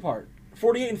it's the 2-part.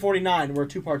 48 and 49 were a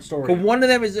 2-part story. But one of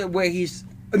them is where he's...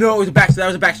 No, it was a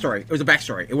backstory. It was a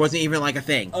backstory. It wasn't even like a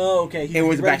thing. Oh, okay. He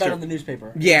read about it in the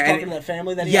newspaper. Yeah. Talking to that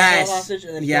family that he held hostage.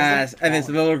 And then and it's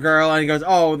the little girl, and he goes,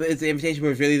 oh, it's the invitation, but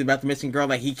it's really about the missing girl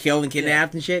that he killed and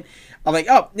kidnapped and shit. I'm like,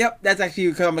 oh, yep, that's actually...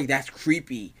 Because I'm like, that's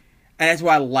creepy. And that's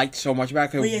what I liked so much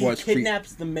about it. He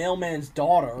kidnaps the mailman's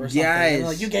daughter or something. Yes. And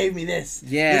like, you gave me this.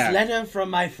 Yeah. This letter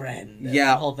from my friend. And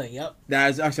yeah. The whole thing, yep.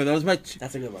 That's a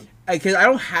good one. Because I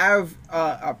don't have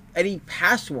any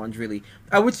past ones, really.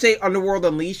 I would say Underworld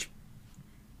Unleashed,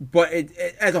 but it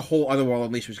as a whole, Underworld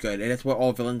Unleashed was good. And that's what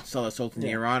all villains sell their soul to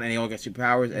Neron, and they all get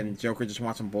superpowers, and Joker just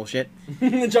wants some bullshit.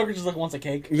 The Joker just wants a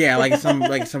cake. Yeah, like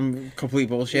some complete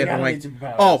bullshit. I'm like,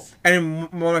 oh, and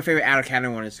then one of my favorite out of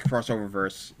canon one is crossover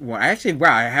verse one. I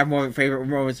have one of my favorite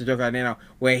moments of Joker I know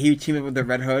where he teamed up with the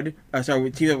Red Hood.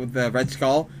 Teamed up with the Red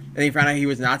Skull. And he found out he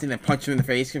was a Nazi and then punched him in the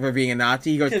face for being a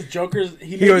Nazi. He goes, because Joker's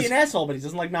he may be an asshole, but he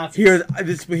doesn't like Nazis.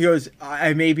 He goes,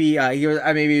 I may be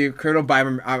a criminal, but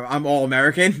I'm all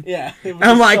American. Yeah, it was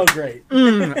I'm like, so great.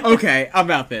 Okay, I'm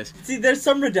about this. See, there's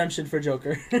some redemption for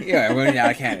Joker. Yeah, we're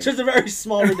out of canon. Just a very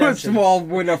small redemption. Small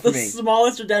window for me. The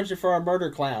smallest redemption for our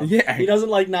murder clown. Yeah, he doesn't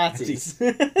like Nazis.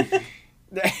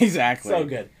 Exactly. So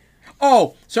good.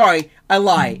 Oh, sorry, I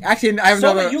lie. Actually, I have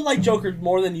So another. you like Joker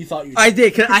more than you thought you did. I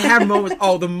did. Cause I have moments.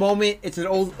 Oh, the moment. It's an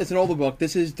older book.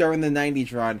 This is during the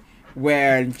 '90s run,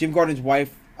 where Jim Gordon's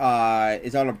wife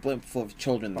is on a blimp full of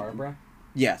children. Barbara?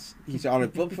 Yes, he's on a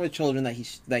blimp full of children that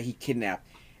he kidnapped,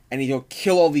 and he'll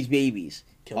kill all these babies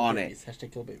Kill on babies.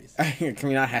 Hashtag kill babies. it. Can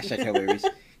we not hashtag kill babies?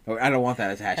 No, I don't want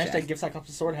that as hashtag. Hashtag give Cyclops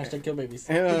a sword. Hashtag kill babies.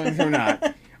 We're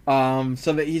not.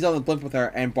 So that he's on the blimp with her,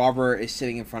 and Barbara is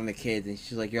sitting in front of the kids, and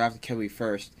she's like, "You have to kill me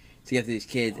first to get to these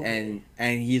kids." Okay.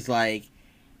 And he's like,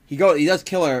 he does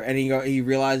kill her, and he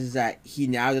realizes that he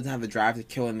now doesn't have the drive to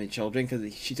kill the children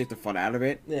because she took the fun out of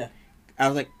it. Yeah. I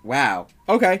was like, wow,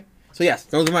 okay. So yes,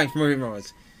 those are my movie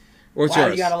moments. What's Wow,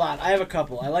 yours? you got a lot. I have a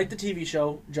couple. I like the TV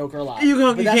show Joker a lot. You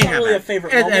but that's can't not really have a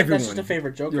favorite that. moment. Everyone. That's just a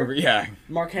favorite Joker. Yeah.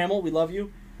 Mark Hamill, we love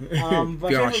you. My Be on our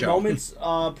favorite show. moments,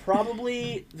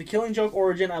 probably the Killing Joke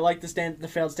origin. I like the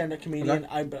failed stand-up comedian.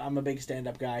 Okay. I'm a big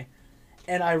stand-up guy,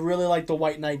 and I really like the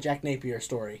White Knight Jack Napier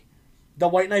story. The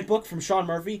White Knight book from Sean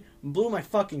Murphy blew my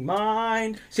fucking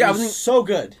mind. See, it I was was so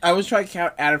good. I was trying to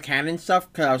count out of canon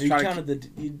stuff because I was You trying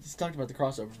counted you just talked about the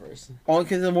crossover first. only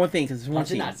because of one thing, because it's one Bunch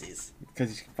of scene. Nazis. Because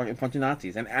he's fucking punching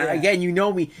Nazis. And Yeah. again, you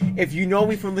know me. If you know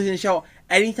me from listening to the show,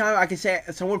 anytime I can say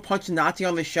someone punched a Nazi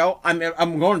on the show, I'm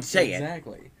going to say it.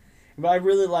 Exactly. But I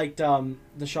really liked the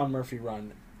Sean Murphy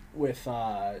run with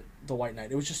the White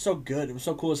Knight. It was just so good. It was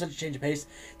so cool. It was such a change of pace.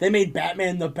 They made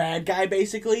Batman the bad guy,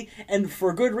 basically, and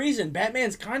for good reason.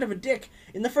 Batman's kind of a dick.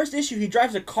 In the first issue, he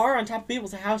drives a car on top of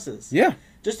people's houses. Yeah.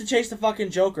 Just to chase the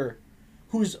fucking Joker,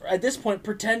 who's, at this point,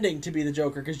 pretending to be the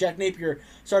Joker, because Jack Napier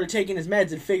started taking his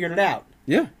meds and figured it out.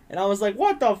 Yeah. And I was like,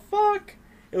 what the fuck?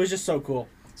 It was just so cool.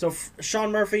 So,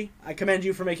 Sean Murphy, I commend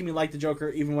you for making me like the Joker,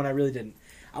 even when I really didn't.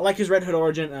 I like his Red Hood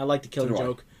origin, and I like the Killing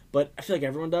Joke, but I feel like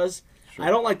everyone does. Sure. I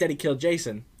don't like that he killed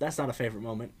Jason. That's not a favorite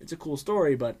moment. It's a cool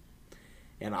story, but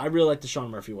I really like the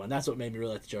Sean Murphy one. That's what made me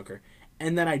really like the Joker.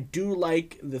 And then I do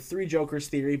like the three Jokers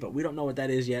theory, but we don't know what that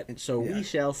is yet, so we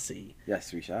shall see.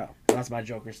 Yes, we shall. That's my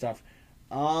Joker stuff.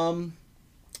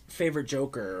 Favorite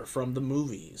Joker from the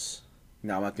movies?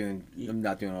 No, I'm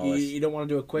not doing all this. You don't want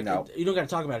to do a quick? No. You don't got to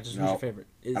talk about it. Just who's your favorite?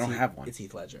 I don't have one. It's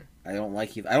Heath Ledger. I don't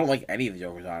like any of the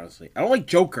Jokers, honestly. I don't like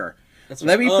Joker. That's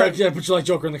Let me. Yeah, but you like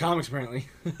Joker in the comics, apparently.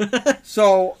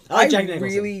 So I like I Jack Nicholson.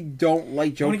 really don't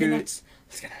like Joker. Let's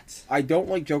get nuts. I don't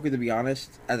like Joker, to be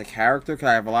honest, as a character, because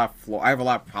I have a lot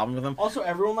of problems with him. Also,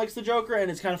 everyone likes the Joker, and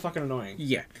it's kind of fucking annoying.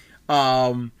 Yeah.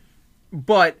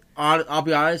 But I'll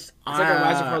be honest. It's like a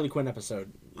Rise of Harley Quinn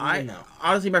episode.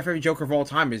 Honestly, my favorite Joker of all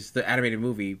time is the animated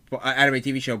movie,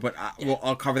 animated TV show. But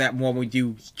I'll cover that more when we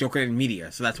do Joker in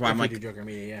media. So that's why I'm like, do Joker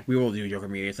media. Yeah. We will do Joker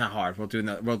media. It's not hard. We'll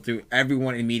do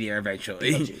everyone in media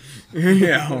eventually. You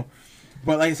know.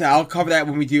 But like I said, I'll cover that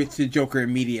when we do it to Joker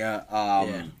in media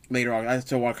later on. I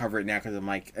still want to cover it now because I'm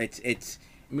like, it's.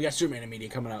 We got Superman in media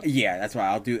coming up. Yeah, that's why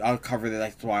I'll cover that.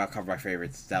 That's why I'll cover my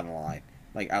favorites down the line.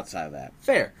 Like outside of that.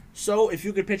 Fair. So, if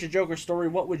you could pitch a Joker story,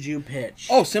 what would you pitch?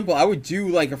 Oh, simple. I would do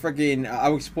like a freaking. I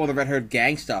would explore the Red Hood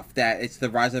gang stuff. That it's the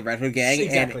rise of the Red Hood gang.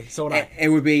 Exactly. And so would I. It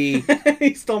would be.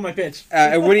 He stole my pitch.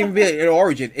 It wouldn't even be an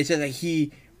origin. It's just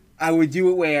like I would do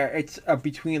it where it's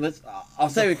between. I'll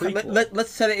say.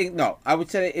 Let's set it in. No, I would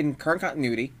set it in current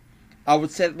continuity. I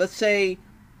would set. Let's say.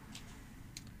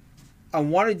 I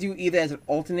want to do either as an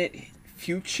alternate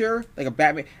future, like a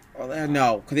Batman.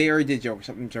 No, because they already did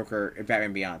Joker in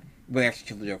Batman Beyond. When they actually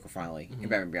killed the Joker finally in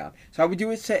Batman Beyond. So I would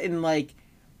do it set in like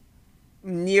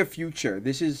near future.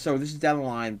 This is down the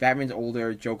line. Batman's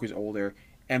older, Joker's older,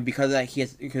 and because of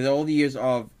that because all the years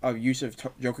of use of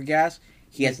Joker gas,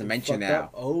 he has dementia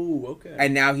now. Oh, okay.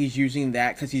 And now he's using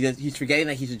that because he's forgetting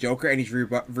that he's a Joker and he's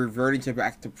reverting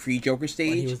back to pre-Joker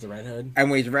stage. When he was the Red Hood. And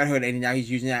when he's the Red Hood, and now he's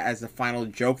using that as the final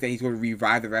joke that he's going to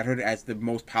revive the Red Hood as the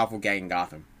most powerful gang in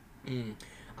Gotham.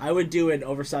 I would do an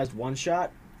oversized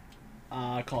one-shot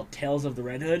called Tales of the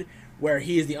Red Hood, where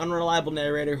he is the unreliable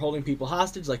narrator holding people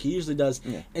hostage like he usually does,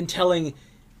 and telling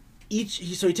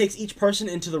so he takes each person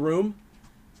into the room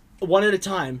one at a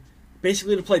time,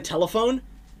 basically to play telephone.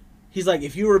 He's like,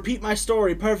 if you repeat my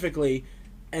story perfectly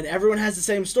and everyone has the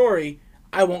same story,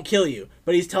 I won't kill you.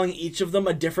 But he's telling each of them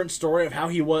a different story of how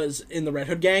he was in the Red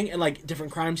Hood gang and like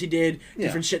different crimes he did,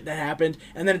 different shit that happened,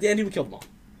 and then at the end he would kill them all.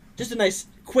 Just a nice,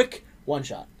 quick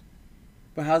one-shot.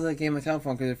 But how's that game of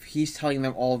telephone? Because if he's telling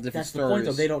them all different stories... That's the point,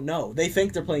 though. They don't know. They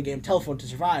think they're playing game telephone to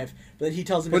survive, but then he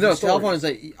tells them different stories. But no, telephone is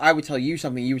like, I would tell you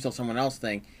something, you would tell someone else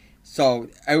thing. So,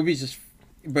 I would be just...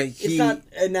 But it's not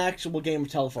an actual game of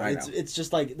telephone. I know. It's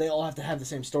just like, they all have to have the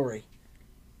same story.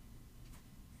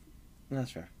 That's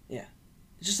fair. Yeah.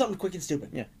 It's just something quick and stupid.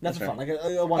 Yeah, nothing that's fun. fair.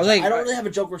 I don't really have a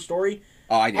Joker story.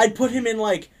 Oh, I do. I'd put him in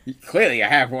like. Clearly, I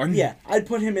have one. Yeah, I'd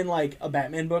put him in like a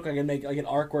Batman book. I could make like an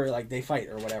arc where like they fight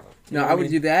or whatever. No, I would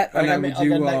do that. Like, and I would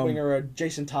do a Nightwing or a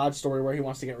Jason Todd story where he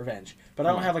wants to get revenge. But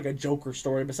I don't have like a Joker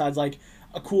story besides like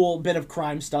a cool bit of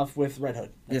crime stuff with Red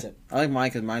Hood. That's it. I like mine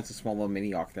because mine's a small little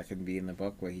mini arc that could be in the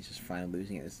book where he's just finally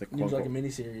losing it. It's the It's like a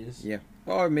miniseries. Yeah,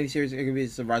 or a miniseries. It could be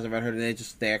the Rise of Red Hood, and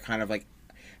they're kind of like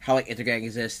how like Intergang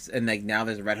exists, and like now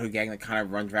there's a Red Hood gang that kind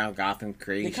of runs around Gotham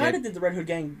creating. They kind of did the Red Hood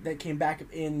gang that came back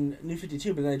in New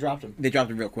 52, but then they dropped him. They dropped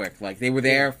him real quick. Like they were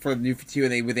there for New 52,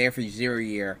 and they were there for 0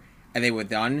 year, and they were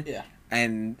done. Yeah.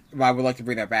 And I would like to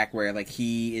bring that back, where like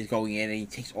he is going in and he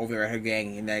takes over the Red Hood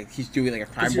gang, and that he's doing like a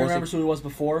crime. Because he remembers who he was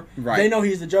before. Right. They know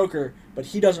he's the Joker, but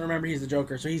he doesn't remember he's the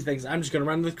Joker, so he thinks, "I'm just gonna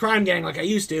run the crime gang like I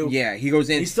used to." Yeah, he goes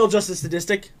in. He's still just a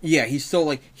sadistic. Yeah, he's still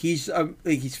like he's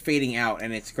fading out,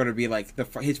 and it's going to be like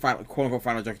his final quote unquote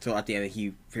final Joker until at the end that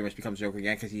he pretty much becomes Joker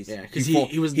again because he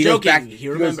was joking. He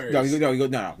remembers. He goes,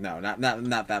 no,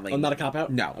 not that late. Oh, not a cop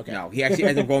out. No, okay. no. He actually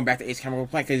ends up going back to Ace Chemical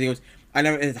Plant because he goes. I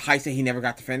never it's heist that he never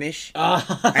got to finish,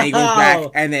 and he goes back,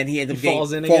 and then he ends up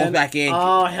falls back in.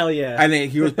 Oh hell yeah! And then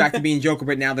he goes back to being Joker,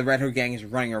 but now the Red Hood gang is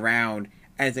running around,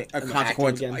 and it's a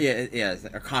consequence. It's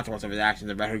a consequence of his actions.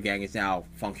 The Red Hood gang is now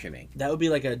functioning. That would be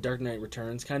like a Dark Knight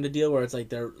Returns kind of deal, where it's like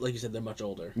they're like you said they're much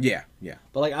older. Yeah.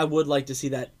 But like I would like to see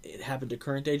that it happen to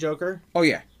current day Joker. Oh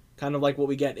yeah. Kind of like what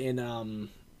we get in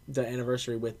the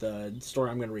anniversary with the story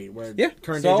I'm going to read, where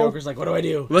current day Joker's like, what do I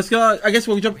do? Let's go. I guess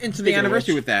we'll jump into the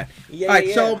anniversary with that. Yeah, all right,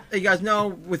 so you guys know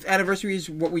with anniversaries,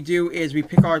 what we do is we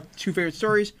pick our 2 favorite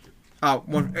stories.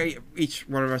 Each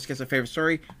one of us gets a favorite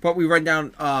story, but we run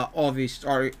down all of these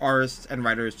artists and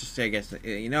writers just to, I guess,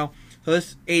 you know. So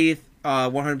this 80th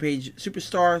 100-page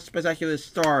Superstar Spectacular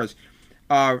Stars,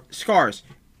 Scars,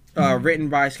 written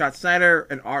by Scott Snyder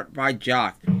and art by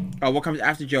Jock. What Comes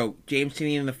After Joe, James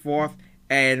Tynion IV,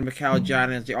 and Michael John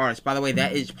as the artist. By the way,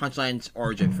 that is Punchline's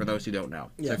origin, for those who don't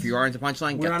know. Yes. So if you are into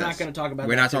Punchline, we're not going to talk about that.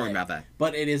 We're not talking about that.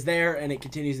 But it is there, and it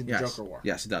continues in the Joker War.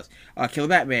 Yes, it does. Kill the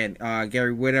Batman,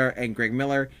 Gary Whitta and Greg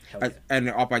Miller, and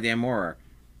art by Dan Mora.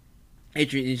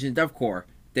 Agent Dovecore,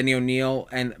 Denny O'Neil,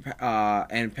 and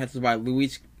pencils by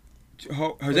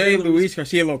Jose Luis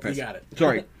Garcia Lopez. You got it.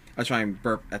 Sorry, I was trying to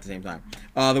burp at the same time.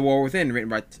 The War Within, written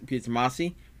by Peter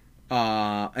Tomasi.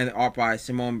 And art by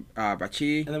Simone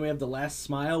Bacci. And then we have The Last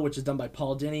Smile, which is done by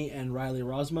Paul Dini and Riley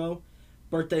Rosmo.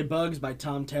 Birthday Bugs by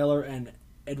Tom Taylor and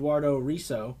Eduardo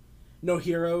Riso. No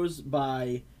Heroes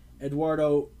by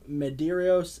Eduardo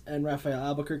Medeiros and Rafael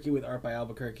Albuquerque with art by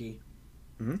Albuquerque.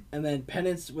 Mm-hmm. And then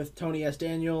Penance with Tony S.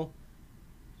 Daniel.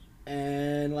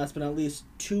 And last but not least,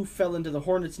 2 Fell into the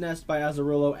Hornet's Nest by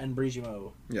Azzarello and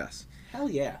Brigimo. Yes. Hell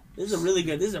yeah. This is a really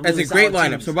good. It's a great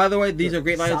lineup. Teams. So by the way, these are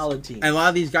great lineups. Solid teams. And a lot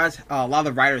of these guys, a lot of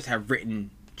the writers have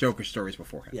written Joker stories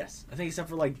beforehand. Yes. I think except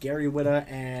for like Gary Whitta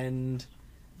and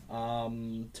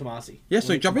Tomasi. Yeah,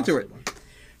 so jump into it.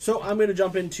 So I'm going to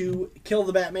jump into Kill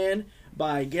the Batman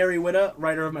by Gary Whitta,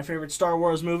 writer of my favorite Star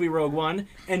Wars movie, Rogue One,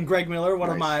 and Greg Miller, one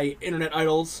of my internet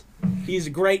idols. He's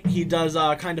great. He does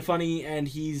Kind of Funny, and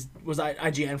was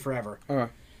IGN forever.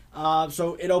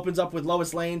 So it opens up with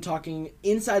Lois Lane talking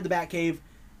inside the Batcave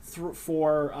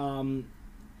for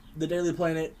the Daily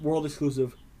Planet World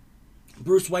exclusive.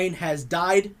 Bruce Wayne has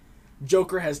died.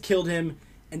 Joker has killed him.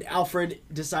 And Alfred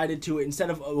decided to, instead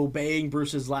of obeying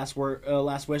Bruce's last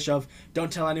wish of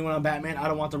 "Don't tell anyone I'm Batman. I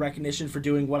don't want the recognition for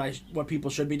doing what people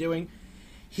should be doing,"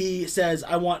 he says,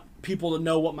 "I want people to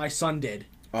know what my son did."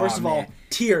 First of all,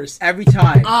 tears every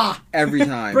time. Every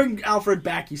time. Bring Alfred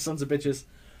back, you sons of bitches.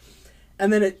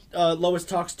 And then Lois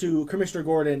talks to Commissioner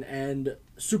Gordon and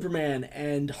Superman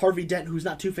and Harvey Dent, who's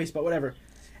not Two-Face, but whatever,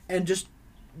 and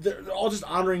they're all just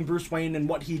honoring Bruce Wayne and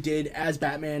what he did as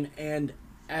Batman and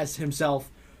as himself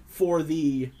for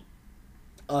the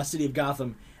city of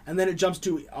Gotham. And then it jumps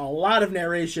to a lot of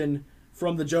narration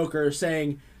from the Joker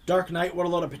saying, "Dark Knight, what a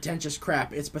load of pretentious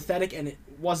crap. It's pathetic and it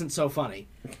wasn't so funny."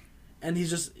 And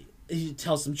he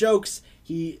tells some jokes.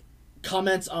 He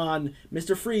comments on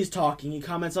Mr. Freeze talking. He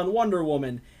comments on Wonder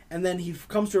Woman. And then he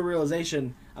comes to a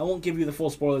realization. I won't give you the full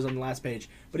spoilers on the last page,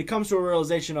 but he comes to a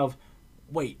realization of,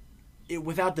 wait,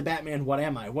 without the Batman, what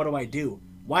am I? What do I do?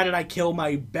 Why did I kill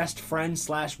my best friend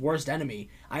 / worst enemy?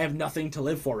 I have nothing to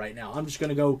live for right now. I'm just going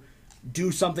to go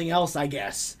do something else, I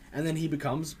guess. And then he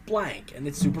becomes blank. And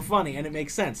it's super funny, and it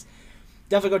makes sense.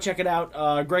 Definitely go check it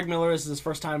out. Greg Miller, this is his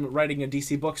first time writing a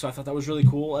DC book, so I thought that was really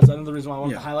cool. That's another reason why I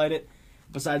wanted to highlight it.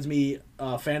 Besides me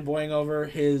fanboying over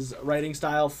his writing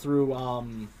style through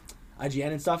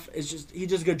IGN and stuff, he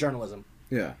just good journalism.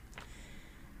 Yeah.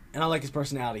 And I like his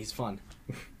personality. He's fun.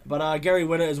 But Gary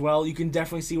Whitta as well. You can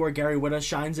definitely see where Gary Whitta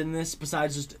shines in this.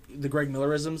 Besides just the Greg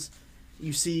Millerisms,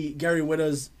 you see Gary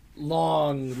Whitta's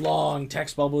long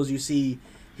text bubbles. You see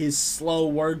his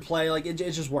slow wordplay. Like it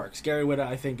just works. Gary Whitta,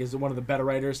 I think, is one of the better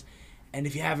writers. And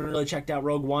if you haven't really checked out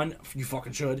Rogue One, you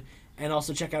fucking should. And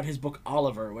also check out his book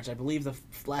Oliver, which I believe the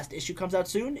last issue comes out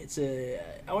soon. It's I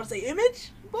want to say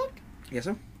Image book. Yes,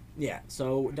 sir. Yeah,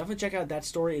 so definitely check out that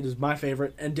story. It is my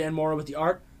favorite. And Dan Mora with the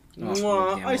art. Oh,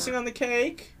 Mwah, Dan icing Mora. on the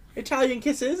cake. Italian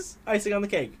kisses. Icing on the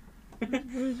cake.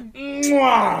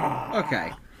 Mwah.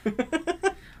 Okay.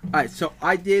 Alright, so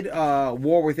I did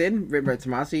War Within, written by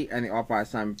Tomasi, and the art by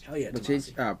Sam Hell yeah,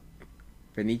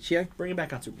 Benicia. Bring it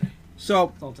back on Superman.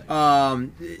 So, That's all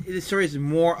I'm this story is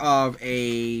more of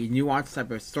a nuanced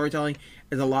type of storytelling.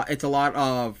 It's a lot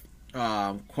of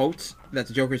quotes that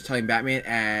the Joker is telling Batman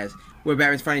as where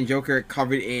Batman's finding Joker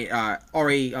covered in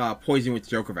already poisoned with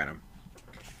Joker venom.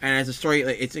 And as a story,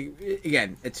 like,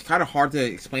 it's kind of hard to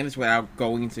explain this without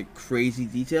going into crazy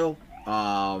detail.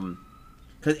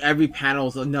 Because every panel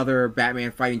is another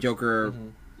Batman fighting Joker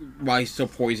while he's still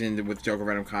poisoned with Joker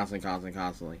venom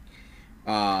constantly.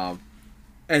 And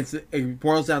it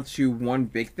boils down to one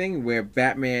big thing where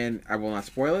Batman, I will not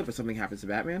spoil it, but something happens to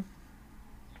Batman.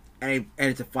 And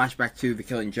it's a flashback to the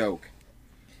Killing Joke.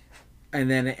 And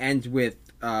then it ends with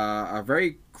a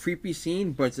very creepy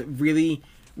scene, but it's really,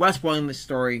 without spoiling the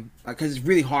story, because it's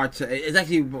really hard to, it's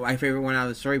actually my favorite one out of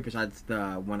the story, besides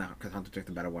the one out, because Hunter took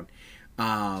the better one.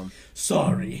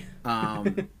 Sorry.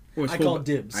 What's I cool call about-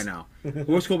 dibs. I know.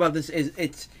 What's cool about this is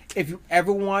it's, if you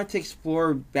ever want to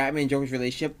explore Batman and Joker's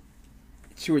relationship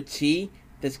to a T,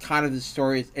 that's kind of the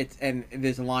story. And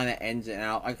there's a line that ends, and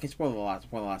I can spoil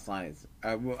the last line is.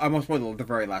 I won't spoil the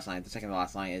very last line. The second to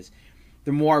last line is,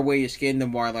 the more I wear your skin, the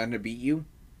more I learn to beat you.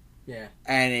 Yeah.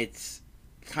 And it's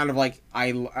kind of like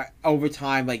I over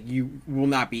time, like, you will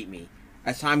not beat me.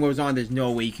 As time goes on, there's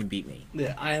no way you can beat me.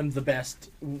 Yeah, I am the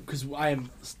best because I am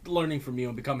learning from you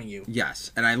and becoming you.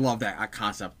 Yes, and I love that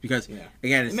concept because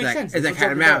again, it's It makes like sense. it's That's a cat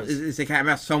what and Joker mouse. does. It's a cat and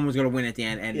mouse. Someone's gonna win at the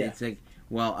end, and Yeah. it's like,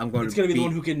 well, I'm going It's to. going to be beat, the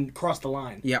one who can cross the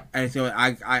line. Yep, and so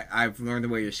I've learned to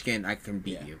wear your skin. I can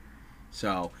beat Yeah. you.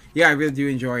 So yeah, I really do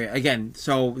enjoy it. Again,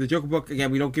 so the Joker book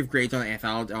again, we don't give grades on the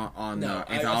anthology on No,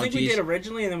 anthologies. I think we did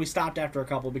originally, and then we stopped after a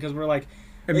couple because we're like,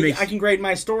 It makes- I can grade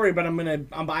my story, but I'm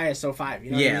biased, so 5. You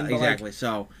know what I Yeah, mean? But, exactly.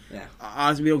 So yeah.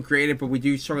 honestly, we don't grade it, but we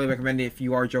do strongly recommend it if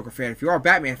you are a Joker fan. If you are a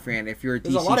Batman fan, if you're a DC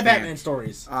There's a lot of fan, Batman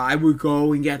stories. I would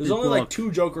go and get There's this only book. like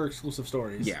 2 Joker exclusive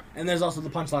stories. Yeah. And there's also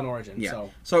the Punchline Origin. Yeah.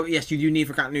 So Yes, you do need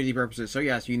for continuity purposes. So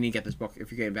yes, you need to get this book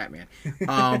if you're getting Batman.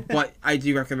 But I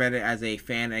do recommend it as a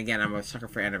fan. And again, I'm a sucker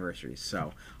for anniversaries.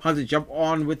 So Hunter, jump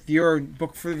on with your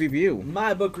book for review.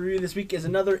 my book review this week is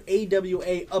another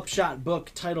AWA Upshot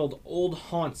book titled Old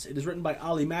Haunts. It is written by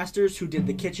Ollie Masters, who did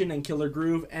The Kitchen and Killer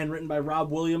Groove, and written by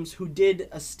Rob Williams, who did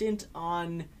a stint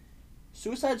on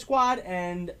Suicide Squad,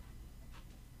 and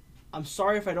I'm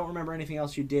sorry if I don't remember anything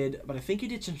else you did, but I think you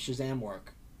did some Shazam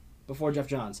work before Jeff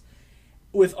Johns,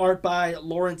 with art by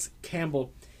Lawrence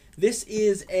Campbell. This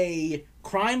is a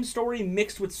crime story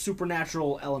mixed with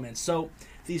supernatural elements. So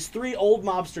these 3 old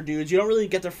mobster dudes, you don't really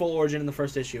get their full origin in the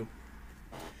first issue,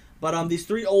 but these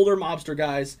 3 older mobster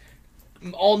guys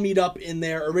all meet up in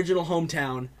their original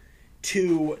hometown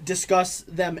to discuss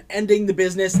them ending the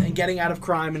business and getting out of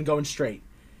crime and going straight.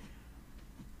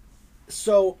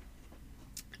 So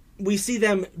we see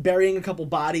them burying a couple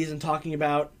bodies and talking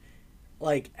about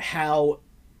like how,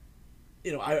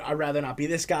 you know, I'd rather not be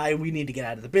this guy. We need to get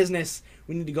out of the business.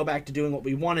 We need to go back to doing what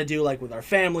we want to do, like with our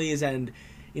families, and,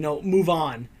 you know, move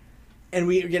on. And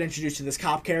we get introduced to this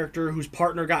cop character whose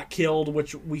partner got killed,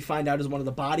 which we find out is one of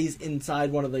the bodies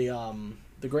inside one of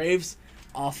the graves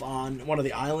off on one of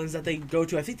the islands that they go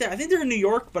to. I think they're in New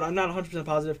York, but I'm not 100%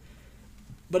 positive.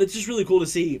 But it's just really cool to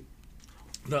see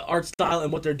the art style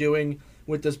and what they're doing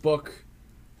with this book.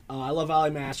 I love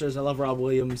Ollie Masters. I love Rob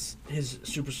Williams. His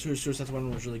Suicide Squad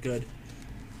one was really good.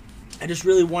 I just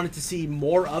really wanted to see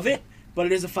more of it, but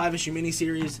it is a 5-issue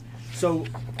miniseries, so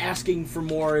asking for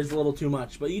more is a little too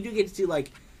much. But you do get to see like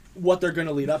what they're going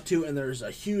to lead up to, and there's a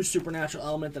huge supernatural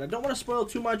element that I don't want to spoil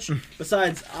too much.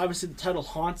 Besides, obviously, the title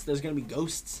Haunts, there's going to be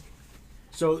ghosts.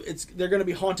 So they're going to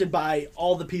be haunted by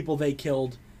all the people they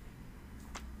killed.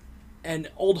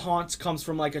 And old haunts comes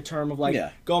from like a term of like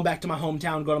going back to my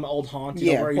hometown, go to my old haunt,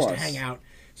 you know, where I used to hang out.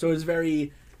 So it's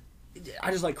very...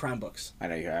 I just like crime books. I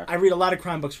know you have. I read a lot of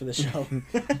crime books for this show.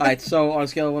 Alright, so on a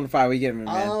scale of 1 to 5, what do you give him,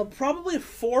 man? Probably a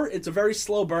 4. It's a very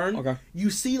slow burn. Okay. You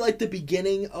see like the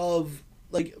beginning of,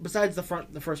 like, besides the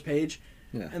first page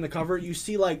and the cover, you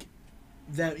see like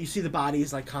you see the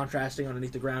bodies like contrasting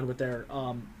underneath the ground with their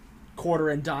quarter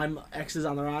and dime X's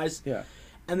on their eyes. Yeah.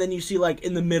 and then you see like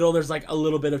in the middle there's like a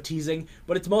little bit of teasing,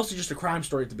 but it's mostly just a crime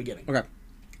story at the beginning. Okay.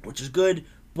 Which is good,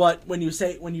 but when you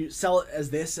sell it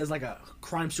as like a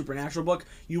crime supernatural book,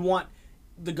 you want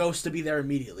the ghosts to be there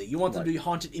immediately. You want them to be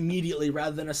haunted immediately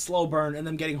rather than a slow burn and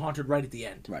them getting haunted right at the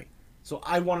end. Right. So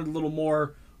I wanted a little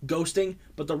more ghosting,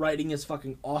 but the writing is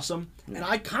fucking awesome. Yeah. And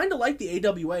I kind of like the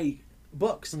AWA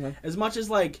books. As much as,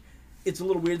 like, it's a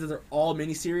little weird that they're all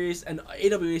miniseries, and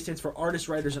AWA stands for Artists,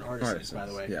 Writers, and Artisans, by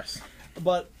the way. Yes.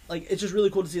 But, like, it's just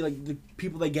really cool to see, like, the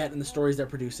people they get and the stories they're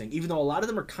producing, even though a lot of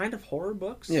them are kind of horror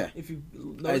books. Yeah. If you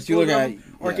notice, you look at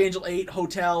Archangel 8,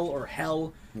 Hotel, or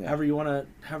Hell, however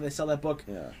they sell that book.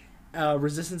 Yeah.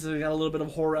 Resistance has got a little bit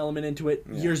of horror element into it.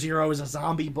 Yeah. Year Zero is a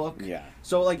zombie book. Yeah.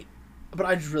 So, like, but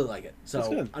I just really like it. So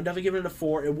I'm definitely giving it a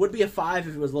 4. It would be a 5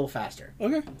 if it was a little faster.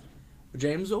 Okay.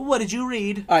 James, what did you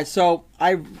read? All right, so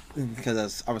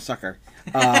because I'm a sucker.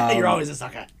 You're always a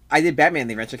sucker. I did Batman: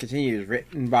 The Adventure Continues,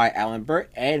 written by Alan Burt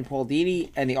and Paul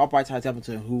Dini, and the art by Ty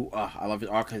Templeton, who I love his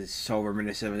art because it's so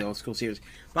reminiscent of the old school series.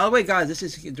 By the way, guys, this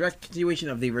is a direct continuation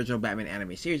of the original Batman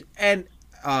anime series and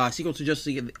sequel to Justice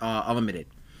League Unlimited.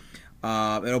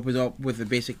 It opens up with the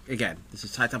basic. Again, this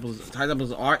is Ty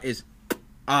Templeton's art is.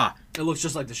 It looks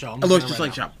just like the show. It looks just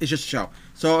like the show. It's just a show.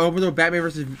 So it opens up Batman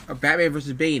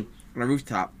versus Bane on a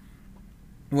rooftop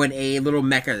when a little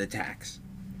mecha attacks.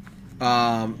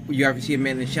 You have to see a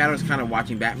man in the shadows kind of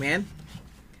watching Batman,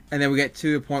 and then we get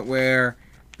to the point where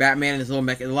Batman and his little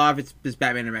mecha. A lot of it's this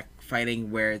Batman and mech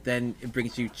fighting, where then it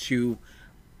brings you to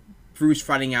Bruce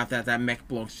finding out that mech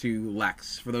belongs to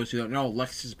Lex. For those who don't know,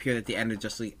 Lex disappeared at the end of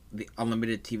Justice League, the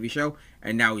Unlimited TV show,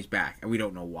 and now he's back, and we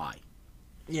don't know why.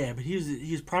 Yeah, but he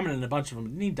was prominent in a bunch of them.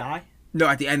 Didn't he die? No,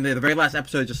 at the end of the very last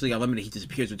episode of Justice League Unlimited, he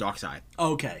disappears with Darkseid.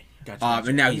 Okay, gotcha.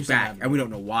 And now he's back, and we don't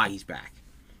know why he's back.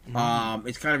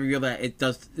 It's kind of revealed that it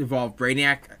does involve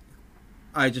Brainiac.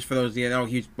 Just for those who don't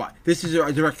know, this is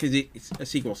a direct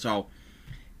sequel, so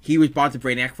he was bought to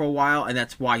Brainiac for a while, and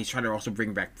that's why he's trying to also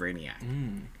bring back Brainiac,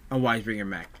 and why he's bringing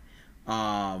mech.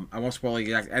 I won't spoil the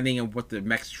exact ending of what the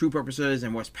mech's true purpose is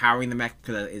and what's powering the mech,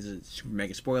 because that is a super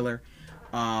mega spoiler.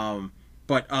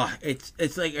 But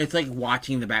it's like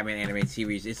watching the Batman animated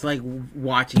series. It's like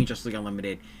watching Justice League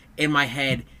Unlimited. In my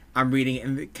head, I'm reading it,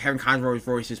 and Kevin Conroy's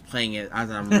voice is playing it as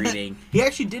I'm reading. He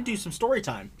actually did do some story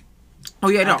time. Oh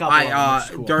yeah, no,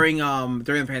 cool. during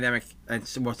the pandemic, and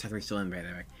well, technically still in the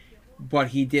pandemic, but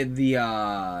he did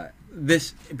the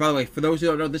this. By the way, for those who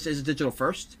don't know, this is digital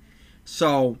first.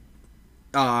 So,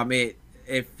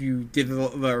 if you did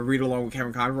the read along with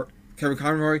Kevin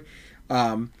Conroy,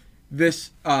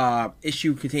 this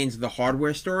issue contains the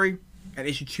hardware story, and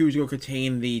issue 2 is going to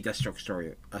contain the Deathstroke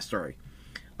story.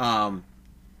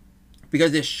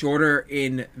 Because they're shorter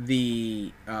in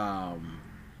the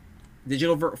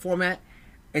digital format,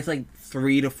 it's like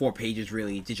 3 to 4 pages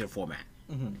really digital format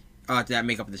that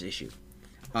make up this issue.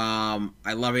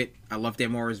 I love it. I love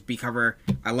Dan Mora's B cover.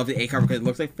 I love the A cover because it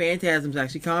looks like Phantasm's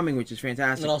actually coming, which is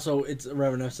fantastic. And also, it's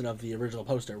reminiscent of the original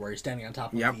poster where he's standing on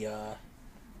top of the.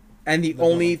 And the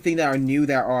only thing that are new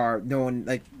that are known,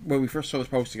 like when we first saw this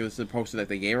poster, because this is the poster that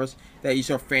they gave us, that you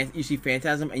see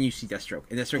Phantasm and you see Deathstroke,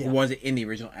 and Deathstroke wasn't in the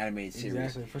original animated series.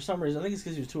 Exactly. For some reason, I think it's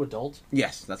because he was too adult.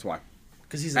 Yes, that's why.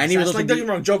 Because he's an assassin. Like, don't get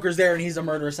me wrong, Joker's there and he's a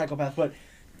murderous psychopath, but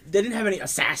they didn't have any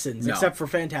assassins except for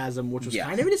Phantasm, which was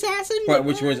kind of an assassin, but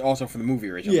which was also for the movie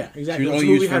originally. Yeah, exactly. She was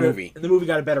only used for the movie. The movie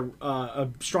got a better, a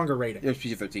stronger rating. It was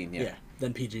PG-13. Yeah,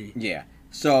 than PG. Yeah.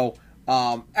 So,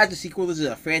 as a sequel, this is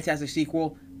a fantastic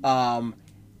sequel.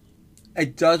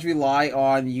 It does rely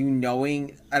on you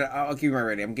knowing. I'll give you my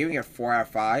rating. I'm giving it a 4 out of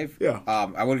 5. Yeah.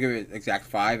 I would give it an exact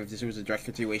 5 if this was a direct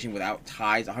continuation without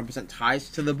ties, 100%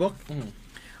 ties to the book.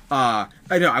 I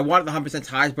know I wanted the 100%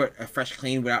 ties, but a fresh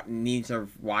clean without needing to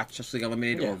watch Justice League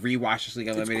Unlimited or rewatch Justice League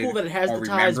Unlimited. It's cool that it has the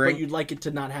ties, but you'd like it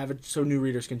to not have it so new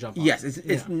readers can jump on. Yes,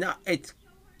 it's not. It's.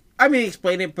 I mean,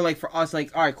 explain it, but like for us,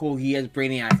 like, all right, cool. He has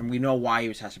Brainiac, and we know why he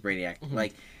was attached to Brainiac.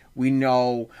 Like. We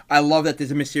know. I love that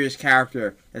there's a mysterious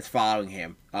character that's following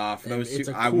him. For those who,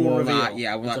 I will not.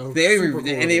 Yeah, I will not. They don't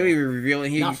even reveal it.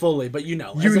 Not fully, but you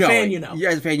know. As a fan, you know. Yeah,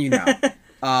 as a fan, you know.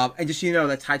 And just so you know,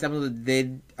 that Ty Templeton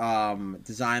did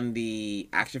design the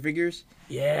action figures.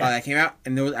 Yeah. That came out,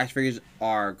 and those action figures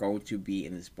are going to be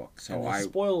in this book. So I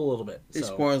spoil a little bit. It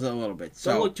spoils it a little bit.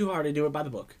 So don't look too hard to do it by the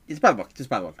book. It's by the book. Just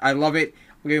by the book. I love it.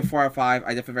 We'll give it 4 out of 5.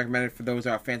 I definitely recommend it for those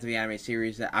that are fans of the anime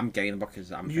series. That I'm getting the book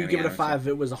because I'm. You give it a 5.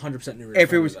 It was 100% new reader.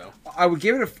 If it was, I would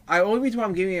give it a. I only reason why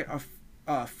I'm giving it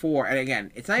a 4, and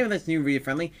again, it's not even that it's new reader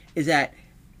friendly. Is that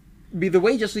the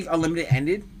way Justice League Unlimited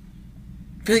ended?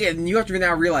 Because again, you have to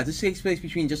now realize this takes place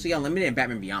between Justice League Unlimited and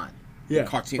Batman Beyond. Yeah,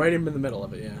 cartoon. Right in the middle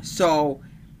of it. Yeah. So,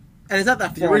 and it's not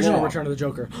that The far original along. Return of the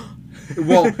Joker.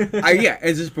 Well,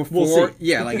 is this before? We'll see.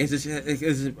 Yeah, like is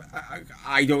this?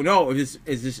 I don't know. Is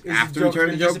this after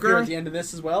Return of the Joker? At the end of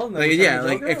this as well. And then Like, Return yeah, of the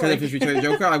like Joker? because if it's Return of the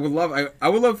Joker, I would love. I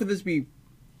would love for this to be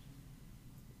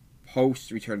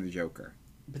post Return of the Joker.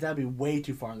 But that'd be way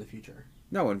too far in the future.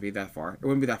 No, it wouldn't be that far. It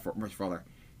wouldn't be that much further.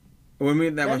 It wouldn't be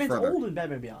that much Batman's further. old in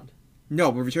Batman Beyond.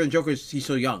 No, but Return of the Joker he's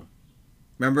so young.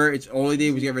 Remember, it's all he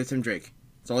did was get rid of Tim Drake.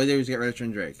 It's all he did was get rid of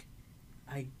Tim Drake.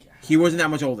 He wasn't that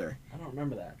much older. I don't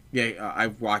remember that. Yeah,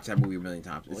 I've watched that movie a million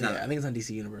times. It's Well, not. I think it's on DC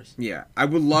Universe. Yeah, I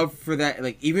would love for that.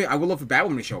 Like, even I would love for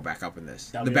Batwoman to show back up in this.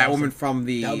 That The would be Batwoman awesome. from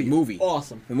the That would be movie.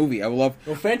 Awesome. The movie. I would love.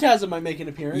 Well, Phantasm might make an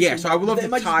appearance. Yeah, so I would love it to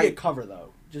might tie- just be a cover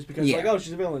though, just because Yeah. like, oh,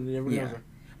 she's a villain and everyone Yeah. knows her.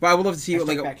 But I would love to see Hashtag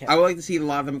like Batcat. I would like to see a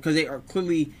lot of them because they are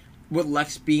clearly with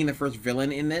Lex being the first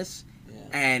villain in this, Yeah.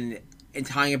 and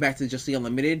tying it back to Justice League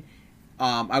Unlimited.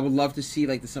 I would love to see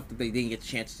like the stuff that they didn't get a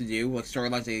chance to do, like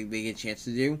storylines they get a chance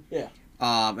to do. Yeah.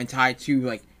 And tie it to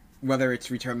like whether it's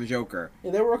Return of the Joker.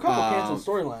 Yeah, there were a couple canceled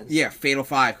storylines. Yeah, Fatal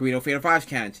 5. We know Fatal 5's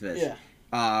canon to this.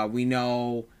 Yeah. We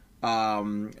know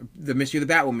the Mystery of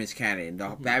the Batwoman is canon.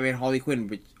 The Batman Harley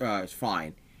Quinn is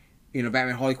fine. You know,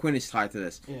 Batman Harley Quinn is tied to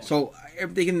this. Yeah. So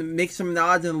if they can make some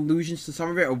nods and allusions to some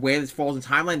of it or where this falls in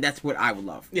timeline, that's what I would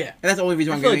love. Yeah. And that's the only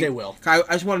reason I I'm feel like getting. they will. I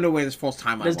just want to know where this falls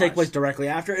timeline. It doesn't take place directly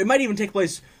after. It might even take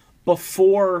place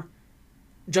before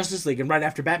Justice League and right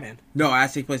after Batman. No, it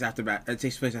has to take place after It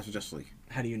takes place after Justice League.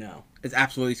 How do you know? It's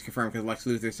absolutely confirmed because Lex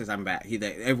Luthor says I'm back.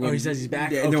 Everyone, He says he's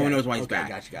back? Yeah, no Okay. one knows why he's Okay, back.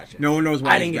 gotcha. No one knows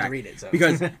why I he's didn't get back. to read it, so.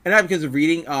 Because and not because of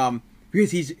reading. Because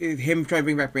he's him trying to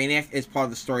bring back Brainiac is part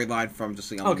of the storyline from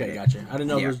Justice League Unlimited. Okay, gotcha. I didn't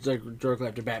know Yeah. it was like, directly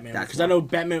after Batman. That's Because I know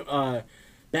Batman.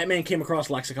 Batman came across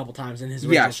Lex a couple times in his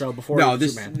original Yeah. show before. No, he was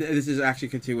this Superman. this is actually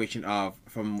a continuation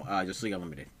from Justice League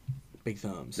Unlimited. Big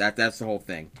thumbs. That's the whole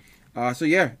thing. So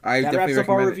yeah, I That definitely wraps up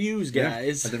our recommend it. reviews, Yeah,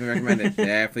 guys. I definitely recommend it.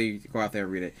 Definitely go out there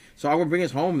and read it. So I'm gonna bring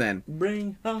us home then.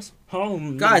 Bring us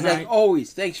home, Guys, as tonight.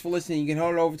 always, thanks for listening. You can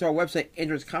head over to our website,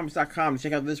 androidscomics.com, to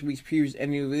check out this week's previews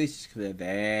and new releases because they're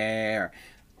there.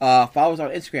 Follow us on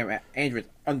Instagram at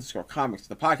androids_comics,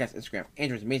 the podcast Instagram,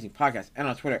 Androids Amazing Podcast, and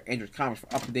on Twitter, Androids Comics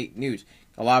for up-to-date news.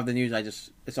 A lot of the news,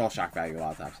 it's all shock value a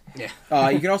lot of times. Yeah.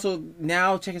 You can also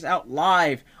now check us out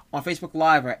live on Facebook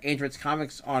Live or Androids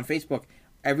Comics on Facebook.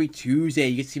 Every Tuesday,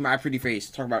 you get to see my pretty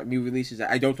face talk about new releases that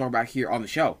I don't talk about here on the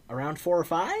show. Around 4 or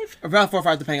 5? Around 4 or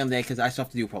 5, depending on the day, because I still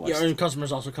have to do a pull list. Yeah, and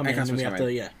customers also come And in. And customers we have come to,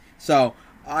 in. yeah. So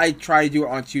I try to do it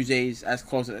on Tuesdays as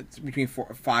close between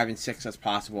 5 and 6 as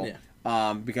possible.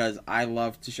 Yeah. Because I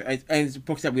love to show, and it's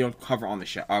books that we don't cover on the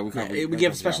show. We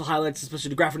give special highlights, especially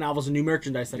the graphic novels and new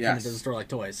merchandise that come into the store like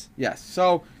toys. Yes.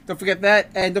 So don't forget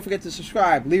that, and don't forget to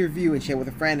subscribe, leave a review, and share with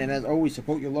a friend. And as always,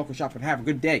 support your local shop and have a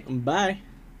good day. Bye.